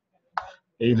feet.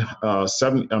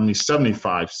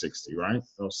 7560, right?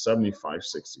 So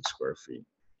 7560 square feet,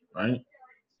 right?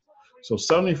 So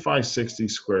 7560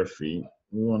 square feet.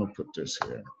 We want to put this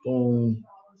here. Boom.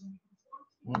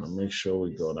 Want to make sure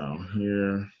we go down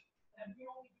here.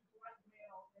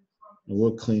 And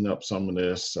we'll clean up some of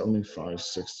this.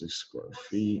 7560 square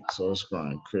feet. So let's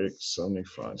grind quick.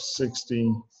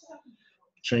 7560.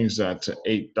 Change that to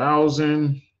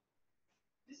 8,000.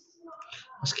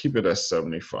 Let's keep it at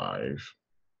 75.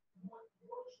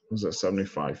 Was that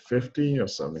 7550 or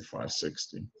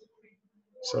 7560?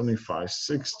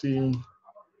 7560.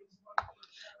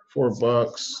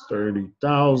 $4,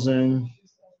 30,000.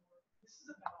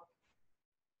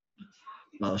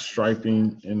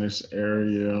 Striping in this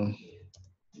area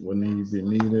will need to be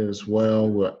needed as well.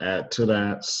 We'll add to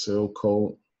that. Seal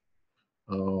coat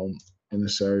in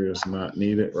this area is not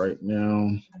needed right now.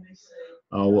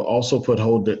 We'll also put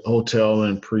hotel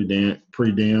and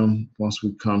pre-diem. Once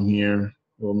we come here,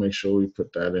 we'll make sure we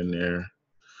put that in there.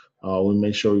 We'll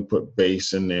make sure we put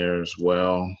base in there as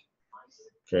well.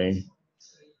 Okay.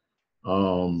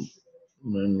 Let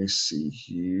me see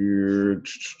here.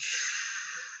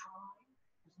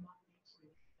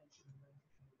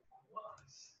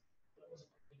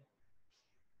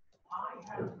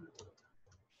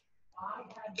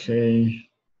 Okay.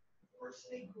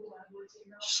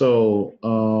 So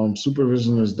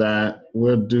supervision is that.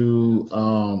 We'll do,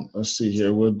 let's see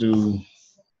here, we'll do,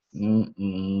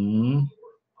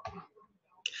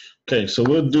 okay, so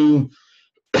we'll do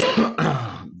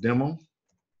demo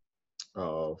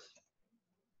of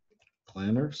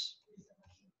planners,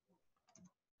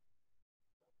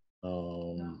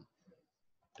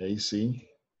 AC,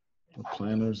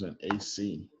 planners and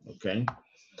AC, okay?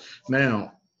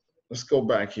 Now, let's go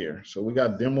back here. So we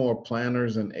got demo of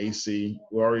planners and AC.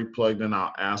 We already plugged in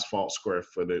our asphalt square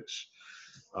footage.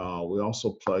 We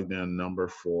also plugged in a number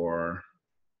for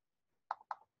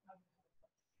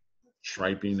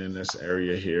striping in this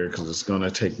area here because it's going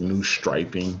to take new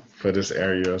striping for this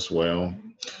area as well.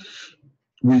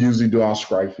 We usually do our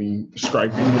striping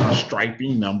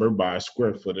number by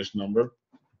square footage number.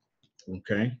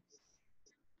 Okay.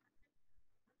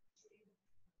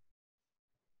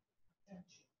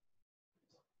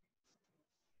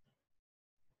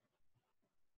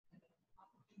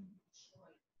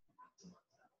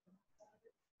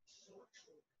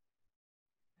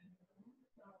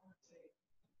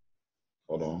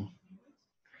 Hold on.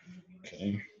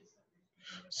 Okay.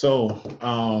 So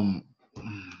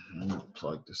let me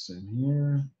plug this in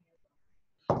here.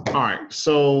 All right.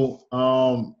 So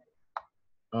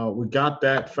we got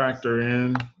that factor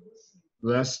in.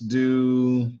 Let's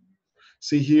do,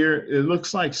 see here, it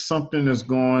looks like something is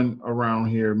going around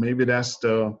here. Maybe that's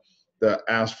the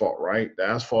asphalt, right? The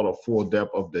asphalt of full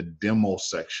depth of the demo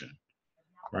section,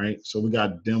 right? So we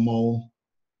got demo.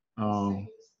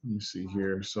 Let me see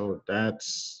here. So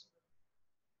that's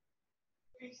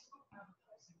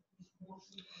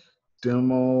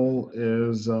demo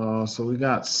is, so we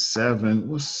got 7.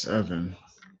 What's 7?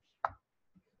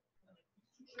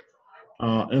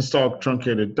 Install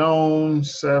truncated dome,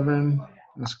 7.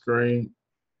 That's great.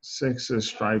 6 is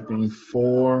striping.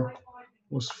 4.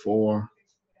 What's 4?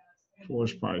 4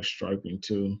 is probably striping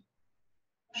too.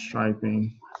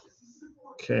 Striping.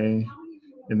 Okay.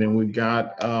 And then we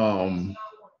got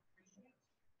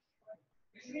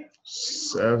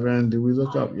 7. Did we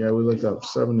look up? Yeah, we looked up.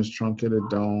 7 is truncated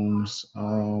domes.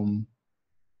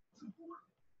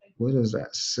 What is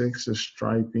that? 6 is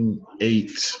striping.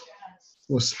 8.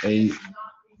 What's 8?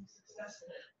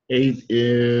 8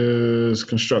 is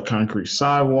construct concrete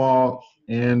sidewalk.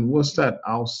 And what's that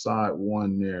outside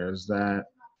one there? Is that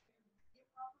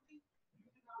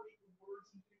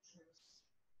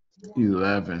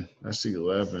 11? That's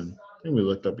 11. I think we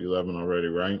looked up 11 already,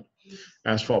 right?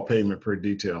 Asphalt pavement per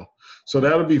detail. So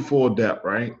that'll be full depth,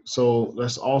 right? So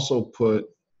let's also put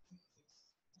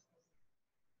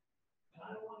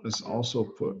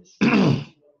so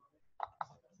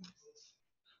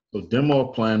demo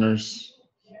planners,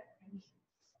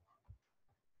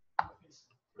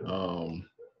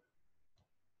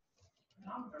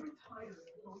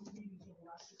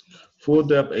 full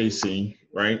depth AC,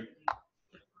 right?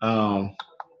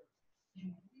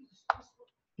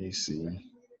 AC,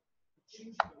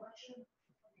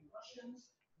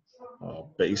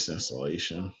 base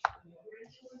installation.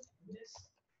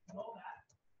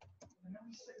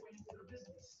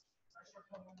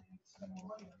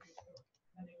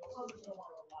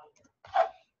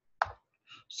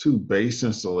 To base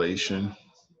installation.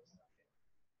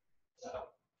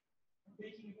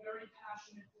 Making it very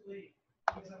passionately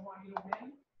because I want you to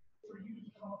win, for you to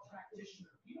become a practitioner.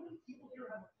 You know, people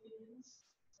here have opinions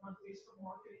on Facebook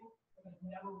marketing but have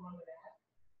never run an ad.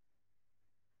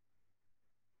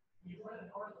 You've read an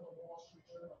article in the Wall Street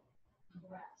Journal.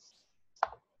 Congrats.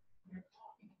 You're a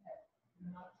talking head.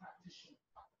 You're not a practitioner.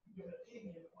 You have an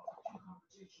opinion about two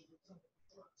conversations with someone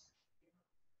who works.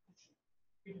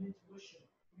 You have an intuition.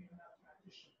 You're not a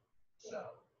practitioner.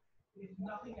 So, if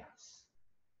nothing else,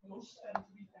 go spend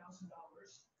 $3,000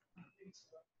 on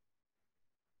Facebook.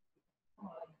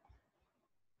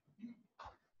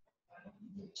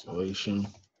 Installation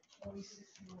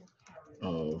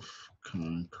of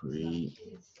concrete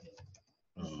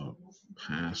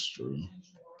pass-through.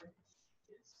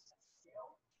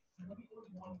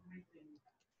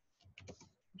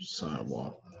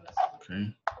 sidewalk, okay.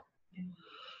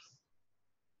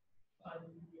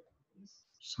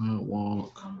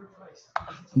 Sidewalk.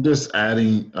 I'm just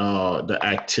adding the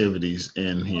activities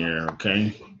in here,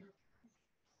 okay.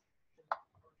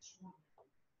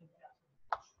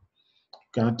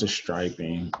 Got the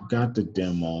striping, got the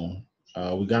demo,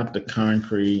 we got the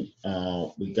concrete,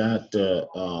 we got the,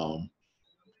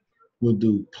 we'll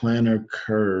do planter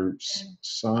curbs,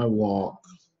 sidewalk,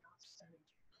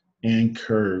 and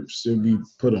curbs. So we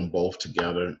put them both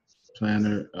together.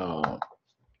 Planter,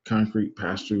 concrete,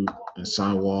 pass-through, and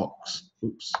sidewalks.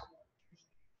 Oops.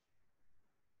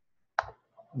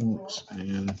 Oops,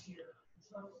 and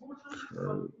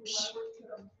curbs.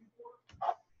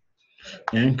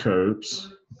 And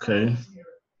curbs, okay.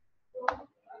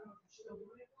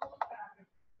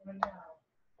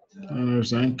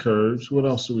 Planters and curbs. What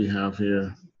else do we have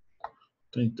here? I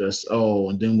think that's, oh,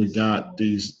 and then we got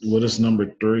these, what is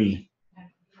number 3?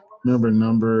 Remember,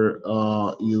 number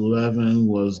 11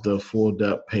 was the full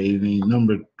depth paving.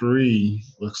 Number 3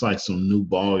 looks like some new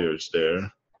bollards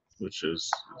there, which is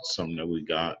something that we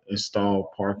got.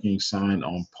 Install parking sign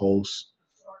on posts.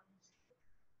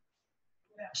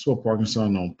 So parking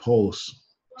sign on posts.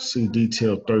 See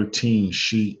detail 13,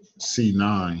 sheet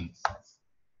C9.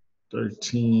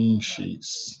 13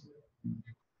 sheets.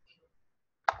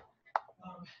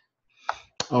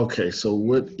 Okay, so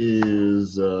what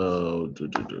is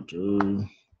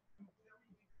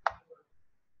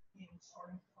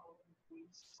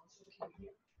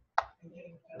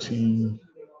team?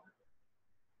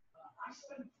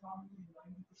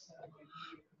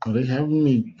 Oh, they have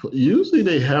me put, usually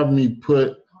they have me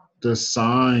put the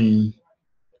sign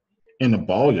in a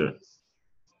bollard.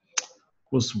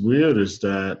 What's weird is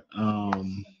that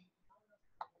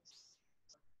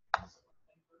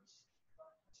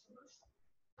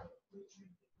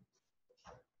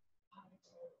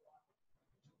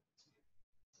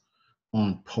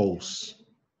on posts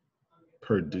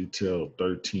per detail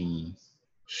 13,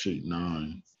 sheet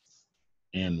 9,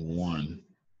 and 1,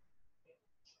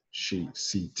 sheet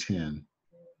C10.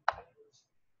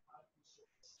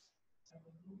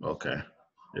 Okay,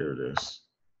 here it is.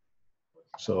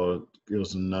 So it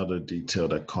was another detail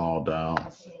that called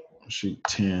out. Sheet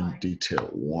 10, detail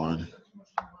 1.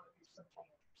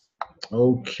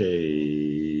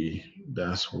 Okay,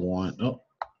 that's 1. Oh,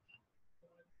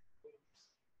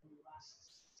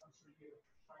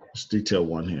 it's detail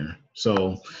 1 here.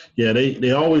 So yeah,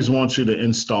 they always want you to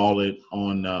install it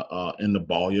on in the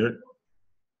bollard.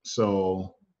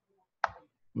 So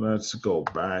let's go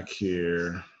back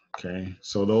here. Okay,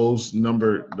 so those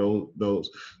number those.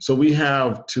 So we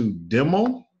have to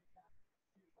demo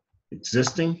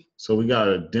existing. So we got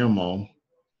a demo.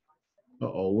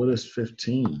 Uh-oh, what is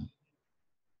 15?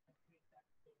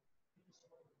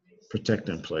 Protect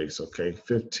in place. Okay,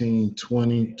 15,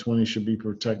 20, 20 should be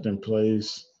protect in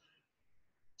place.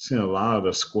 Seeing a lot of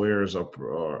the squares are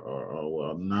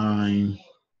well, 9.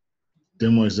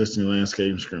 Demo existing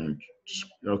landscaping screen.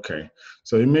 Okay,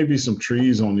 so there may be some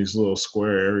trees on these little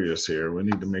square areas here. We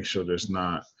need to make sure there's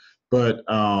not. But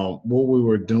what we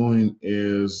were doing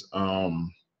is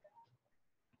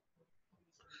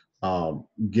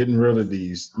getting rid of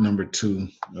these number 2.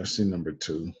 Let's see number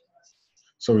 2.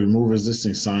 So remove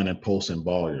existing sign and post and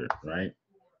bollard, right?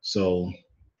 So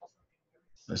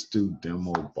let's do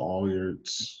demo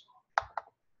bollards.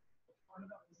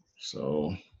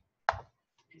 So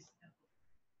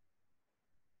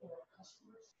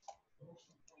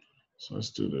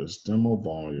let's do this, demo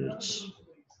bollards.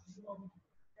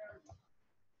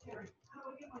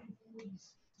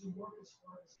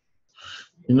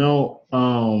 You know,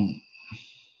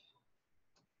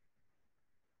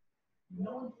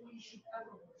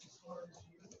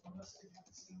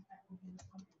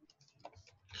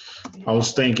 I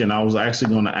was thinking I was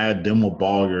actually going to add demo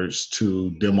bollards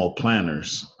to demo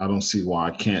planners. I don't see why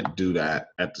I can't do that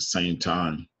at the same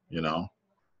time, you know.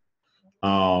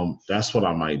 That's what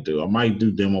I might do. I might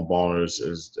do demo bollards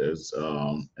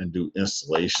and do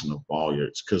installation of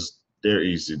bollards because they're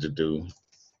easy to do.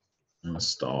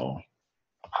 Install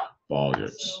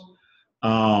bollards.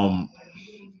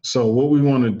 So what we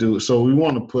want to do, so we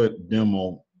want to put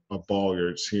demo of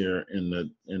bollards here in the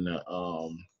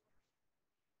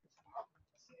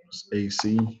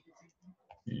AC.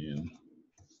 And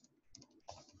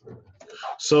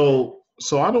so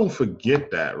I don't forget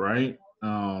that, right?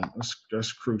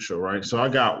 That's crucial, right? So I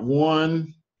got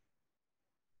 1.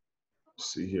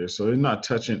 Let's see here. So they're not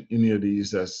touching any of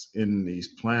these that's in these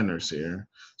planners here.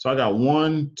 So I got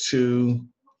 1, 2,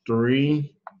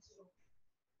 3.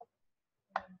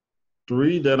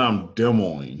 3 that I'm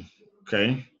demoing,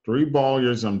 okay? 3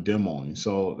 bollards I'm demoing.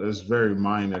 So it's very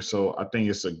minor. So I think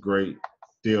it's a great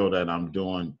deal that I'm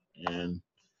doing in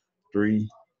 3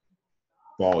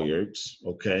 bollards.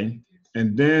 Okay.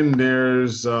 And then there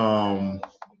is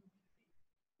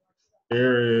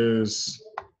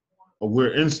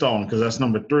we're installing because that's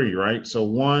number 3, right? So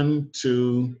 1,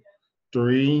 2,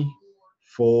 3,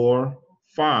 4,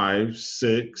 5,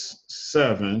 6,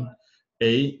 7,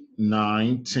 8,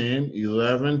 9, 10,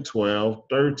 11, 12,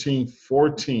 13,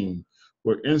 14.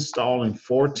 We're installing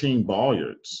 14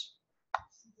 bollards.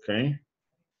 Okay.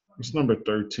 It's number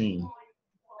 13.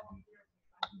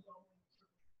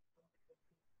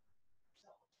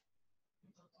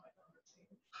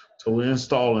 So we're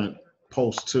installing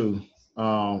post 2.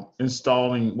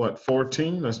 Installing what,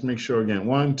 14? Let's make sure again.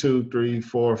 1, 2, 3,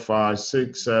 4, 5,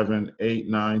 6, 7, 8,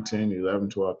 9, 10, 11,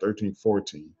 12, 13,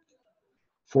 14.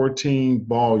 14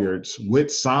 bollards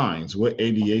with signs, with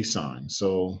ADA signs.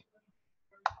 So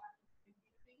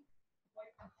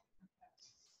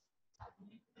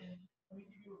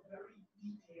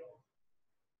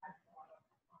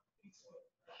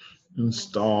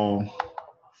install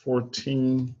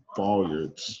 14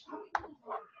 bollards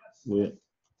with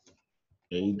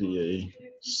ADA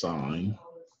sign,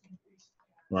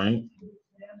 right?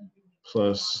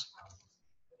 Plus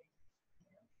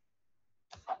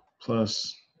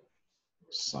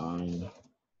sign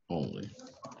only.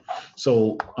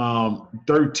 So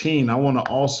 13, I want to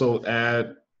also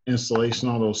add installation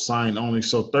on those sign only.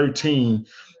 So 13,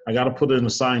 I got to put in a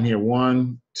sign here.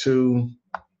 1, 2,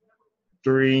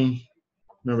 3.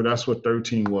 Remember, that's what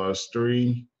 13 was.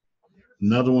 3.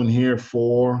 Another one here.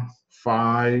 4,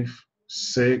 5,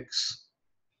 6,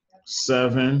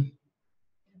 7.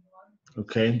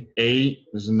 Okay. 8.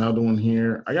 There's another one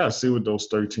here. I got to see what those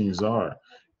 13s are.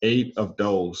 8 of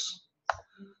those.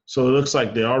 So it looks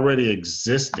like they're already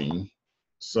existing.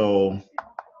 So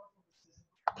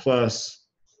plus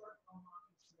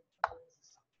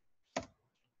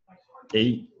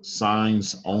 8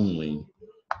 signs only.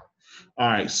 All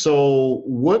right, so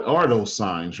what are those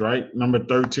signs, right? Number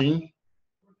 13.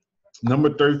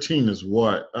 Number 13 is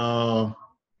what?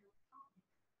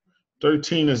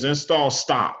 13 is install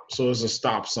stop. So it's a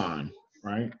stop sign,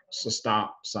 right? It's a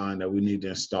stop sign that we need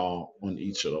to install on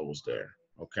each of those there,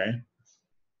 okay?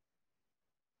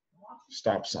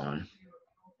 Stop sign,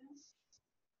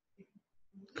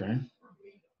 okay?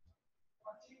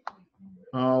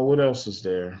 What else is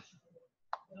there?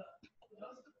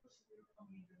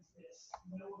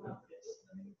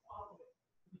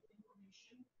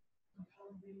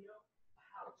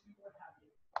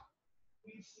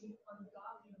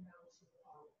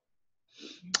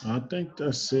 I think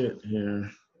that's it here.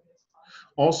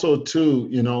 Also, too,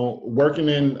 you know, working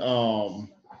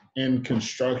in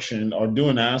construction or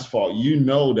doing asphalt, you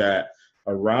know that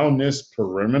around this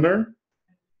perimeter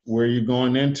where you're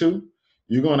going into,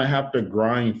 you're going to have to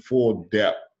grind full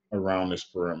depth around this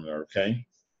perimeter. Okay,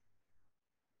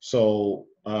 so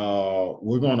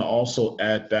we're going to also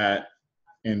add that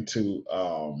into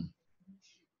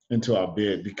into our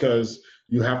bid because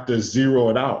you have to zero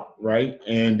it out, right?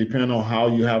 And depending on how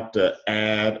you have to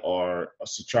add or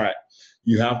subtract,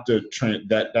 you have to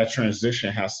that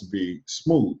transition has to be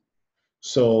smooth.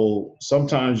 So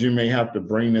sometimes you may have to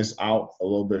bring this out a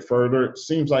little bit further. It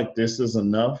seems like this is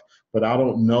enough, but I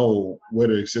don't know where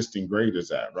the existing grade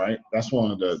is at, right? That's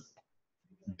one of the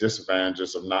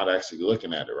disadvantages of not actually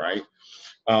looking at it, right?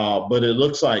 But it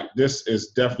looks like this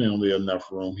is definitely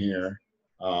enough room here.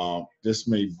 This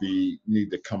may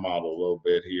need to come out a little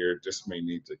bit here. This may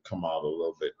need to come out a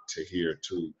little bit to here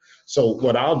too. So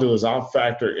what I'll do is I'll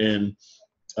factor in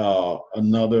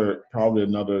probably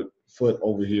another foot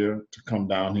over here to come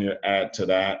down here, add to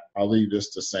that. I'll leave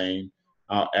this the same.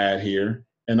 I'll add here.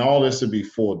 And all this would be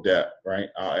full depth, right?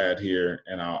 I'll add here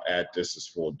and I'll add this as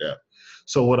full depth.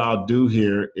 So what I'll do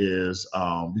here is,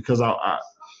 because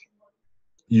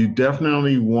you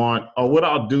definitely want, or what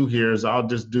I'll do here is I'll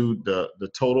just do the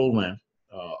total length,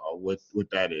 what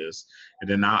that is, and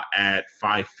then I'll add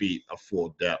 5 feet of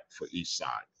full depth for each side,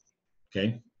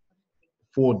 okay?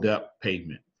 Full depth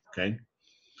pavement, okay?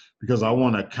 Because I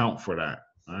want to account for that,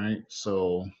 all right?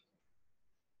 So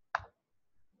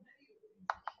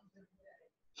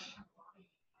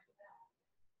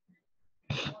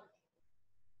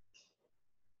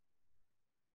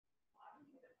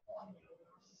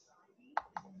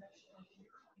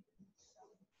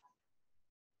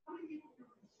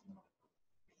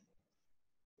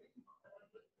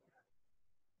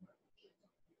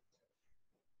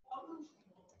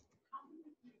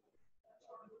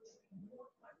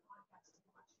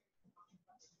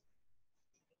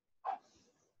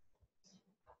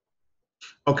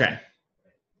okay,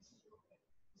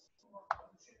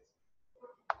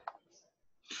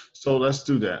 So let's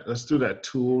do that. Let's do that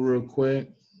tool real quick.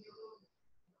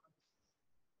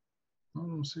 I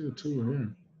don't see a tool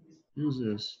here. Use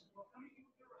this.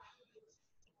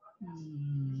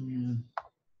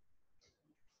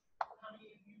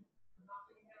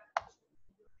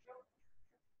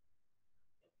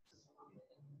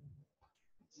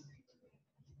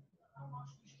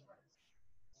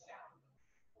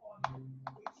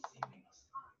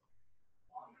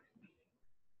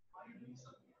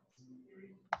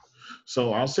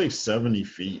 So I'll say 70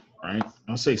 feet, right?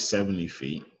 I'll say 70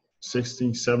 feet,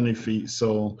 60, 70 feet.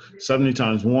 So 70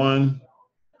 times 1,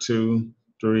 2,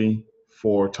 3,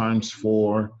 4 times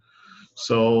 4.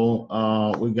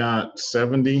 So we got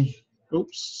 70,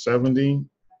 70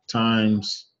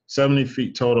 times 70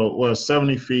 feet total. Well,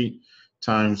 70 feet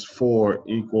times 4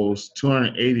 equals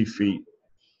 280 feet,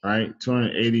 right?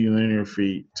 280 linear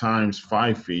feet times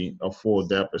 5 feet of full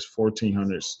depth is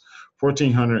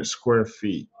 1,400 square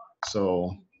feet.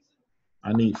 So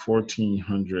I need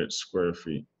 1,400 square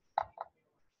feet.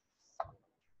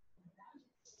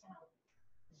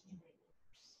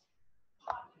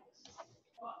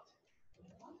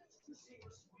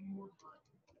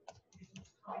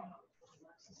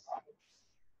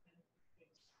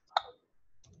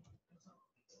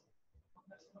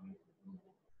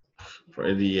 For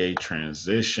ADA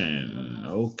transition,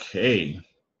 okay.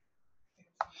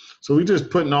 So we just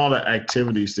putting all the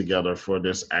activities together for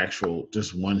this actual,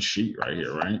 just one sheet right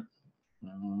here, right?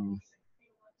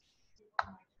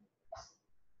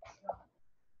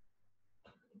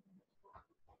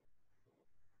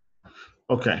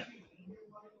 Okay.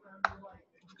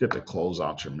 Get to close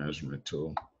out your measurement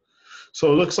tool.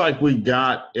 So it looks like we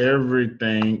got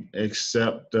everything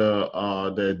except the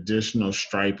additional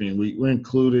striping. We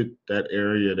included that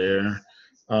area there.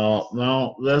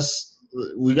 Now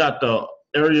we got the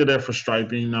area there for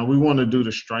striping. Now we want to do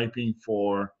the striping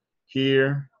for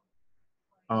here,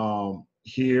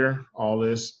 here, all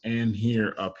this, and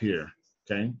here up here.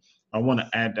 Okay. I want to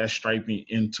add that striping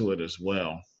into it as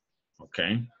well.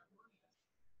 Okay.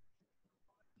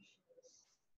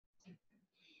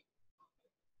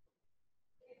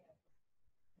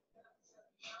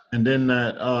 And then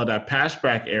that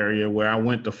patchback area where I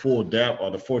went to full depth,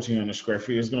 or the 1,400 square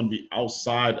feet, is going to be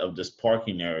outside of this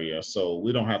parking area. So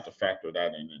we don't have to factor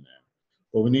that in there.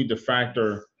 But we need to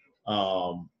factor,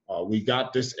 we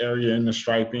got this area in the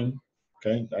striping.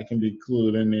 Okay, that can be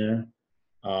included in there.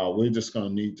 We're just going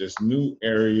to need this new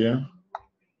area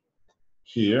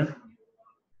here.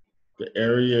 The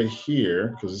area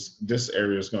here, because this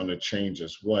area is going to change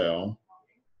as well.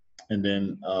 And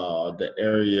then the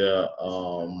area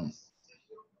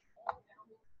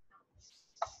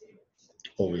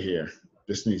over here.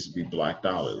 This needs to be blacked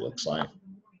out, it looks like.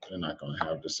 They're not going to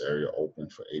have this area open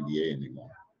for ADA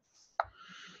anymore.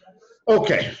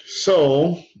 Okay,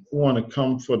 so we want to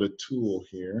come for the tool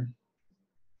here.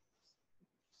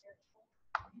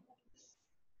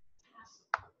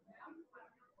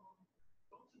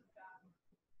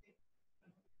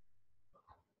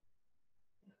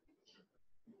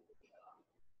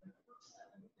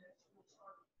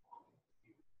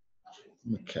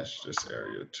 I'm going to catch this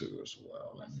area too as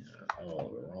well in here. Oh,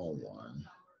 the wrong one.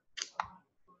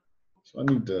 So I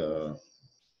need the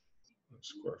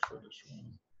square footage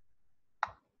one.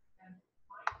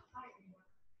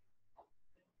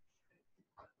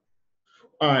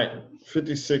 All right,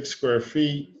 56 square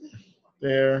feet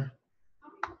there.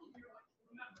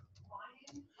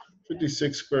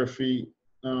 56 square feet.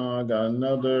 I got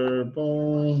another,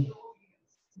 boom.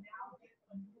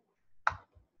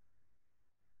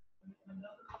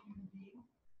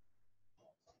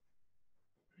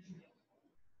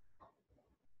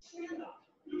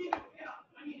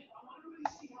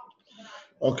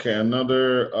 Okay,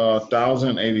 another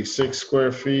 1,086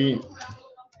 square feet.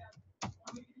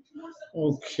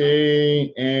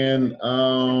 Okay, and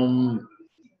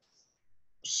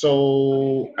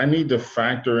so I need to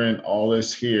factor in all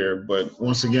this here, but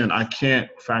once again, I can't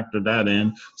factor that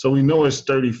in. So we know it's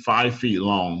 35 feet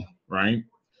long, right?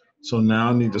 So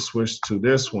now I need to switch to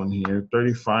this one here,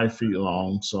 35 feet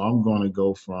long. So I'm going to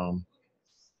go from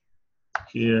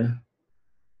here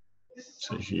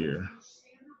to here.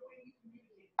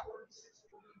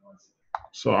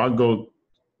 So I'll go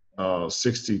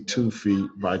 62 feet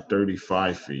by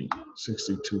 35 feet,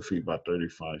 62 feet by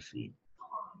 35 feet.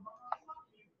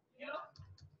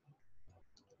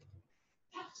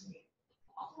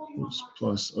 Oops,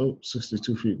 plus,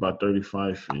 62 feet by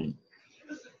 35 feet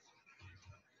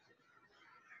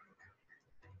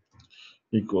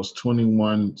equals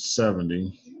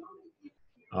 2170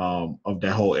 of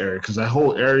that whole area. Because that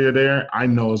whole area there, I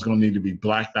know is going to need to be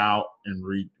blacked out and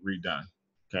redone.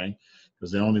 okay?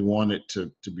 Because they only want it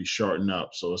to be shortened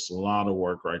up. So it's a lot of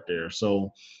work right there.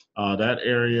 So that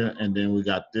area, and then we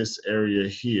got this area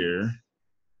here.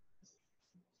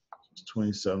 It's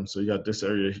 27. So you got this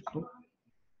area. Oh,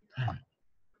 damn it.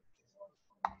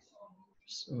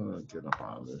 So get up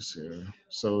out of this here.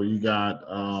 So you got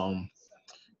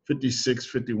 56,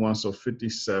 51, so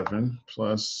 57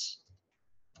 plus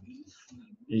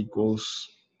equals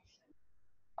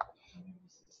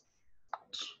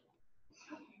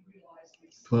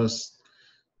plus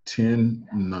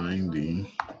 1090,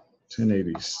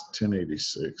 1080,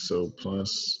 1086. So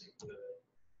plus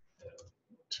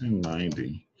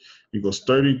 1090 equals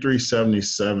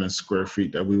 3377 square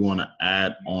feet that we want to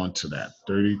add on to that.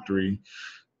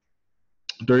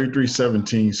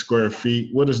 3317 square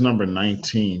feet. What is number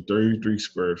 19? 33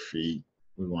 square feet.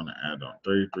 We want to add on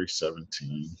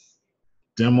 3317.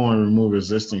 Demo and remove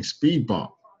existing speed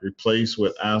bump. Replace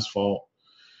with asphalt.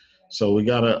 So we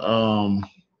gotta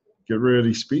get rid of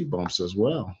these speed bumps as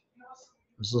well.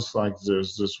 It's just like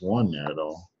there's just one there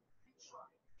though.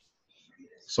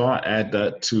 So I add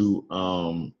that to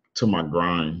my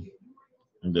grind,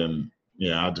 and then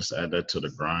yeah, I'll just add that to the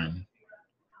grind.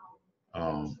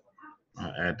 I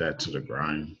add that to the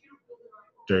grind.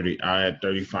 I add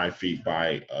 35 feet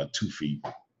by 2 feet.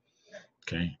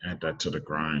 Okay, add that to the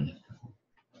grind.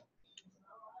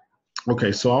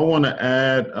 Okay, so I want to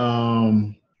add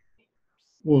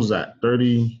what was that?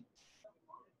 30.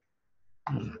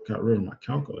 I got rid of my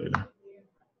calculator.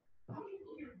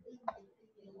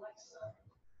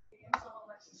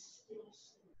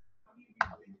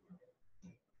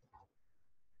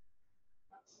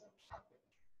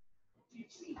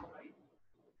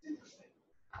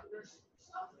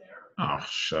 Oh,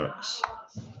 shucks.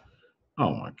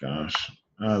 Oh my gosh.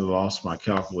 I lost my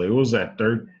calculator. What was that?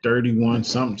 31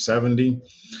 something, 70?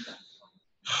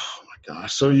 Oh my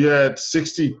gosh. So you had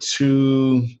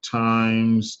 62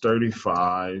 times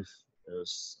 35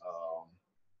 is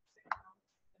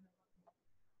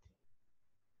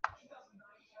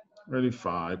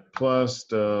 35 plus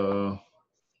the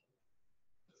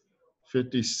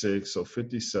 56, so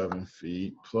 57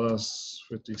 feet plus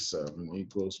 57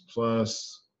 equals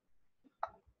plus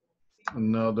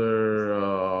another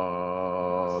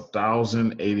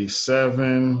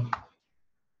 1087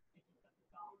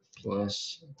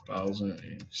 plus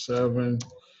 1087.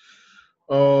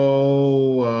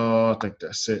 Oh, I think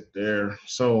that's it there.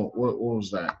 So what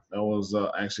was that? That was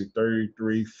actually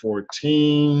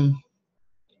 3314.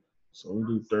 So we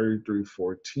do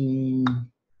 3314.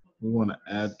 We want to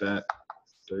add that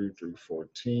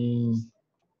 3314.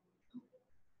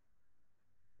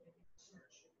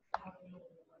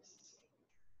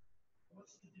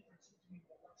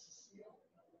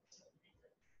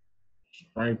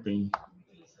 Striping.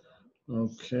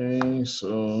 Okay,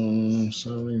 so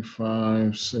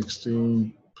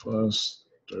 7560 plus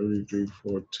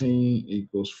 3314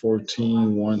 equals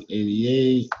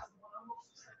 14188.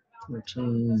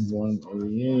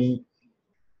 14188.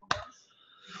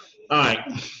 All right.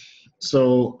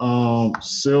 So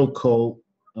seal coat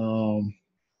will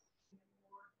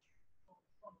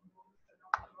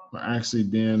actually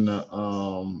being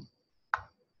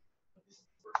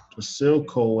the seal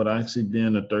coat would actually be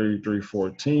in the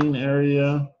 3314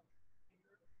 area.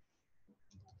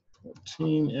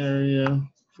 14 area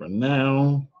for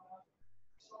now.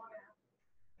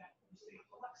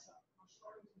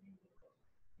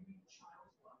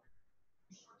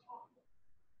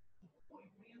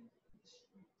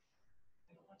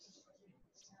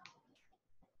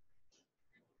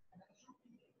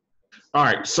 All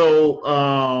right, so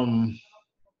I'm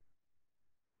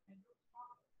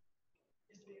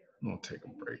gonna take a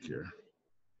break here.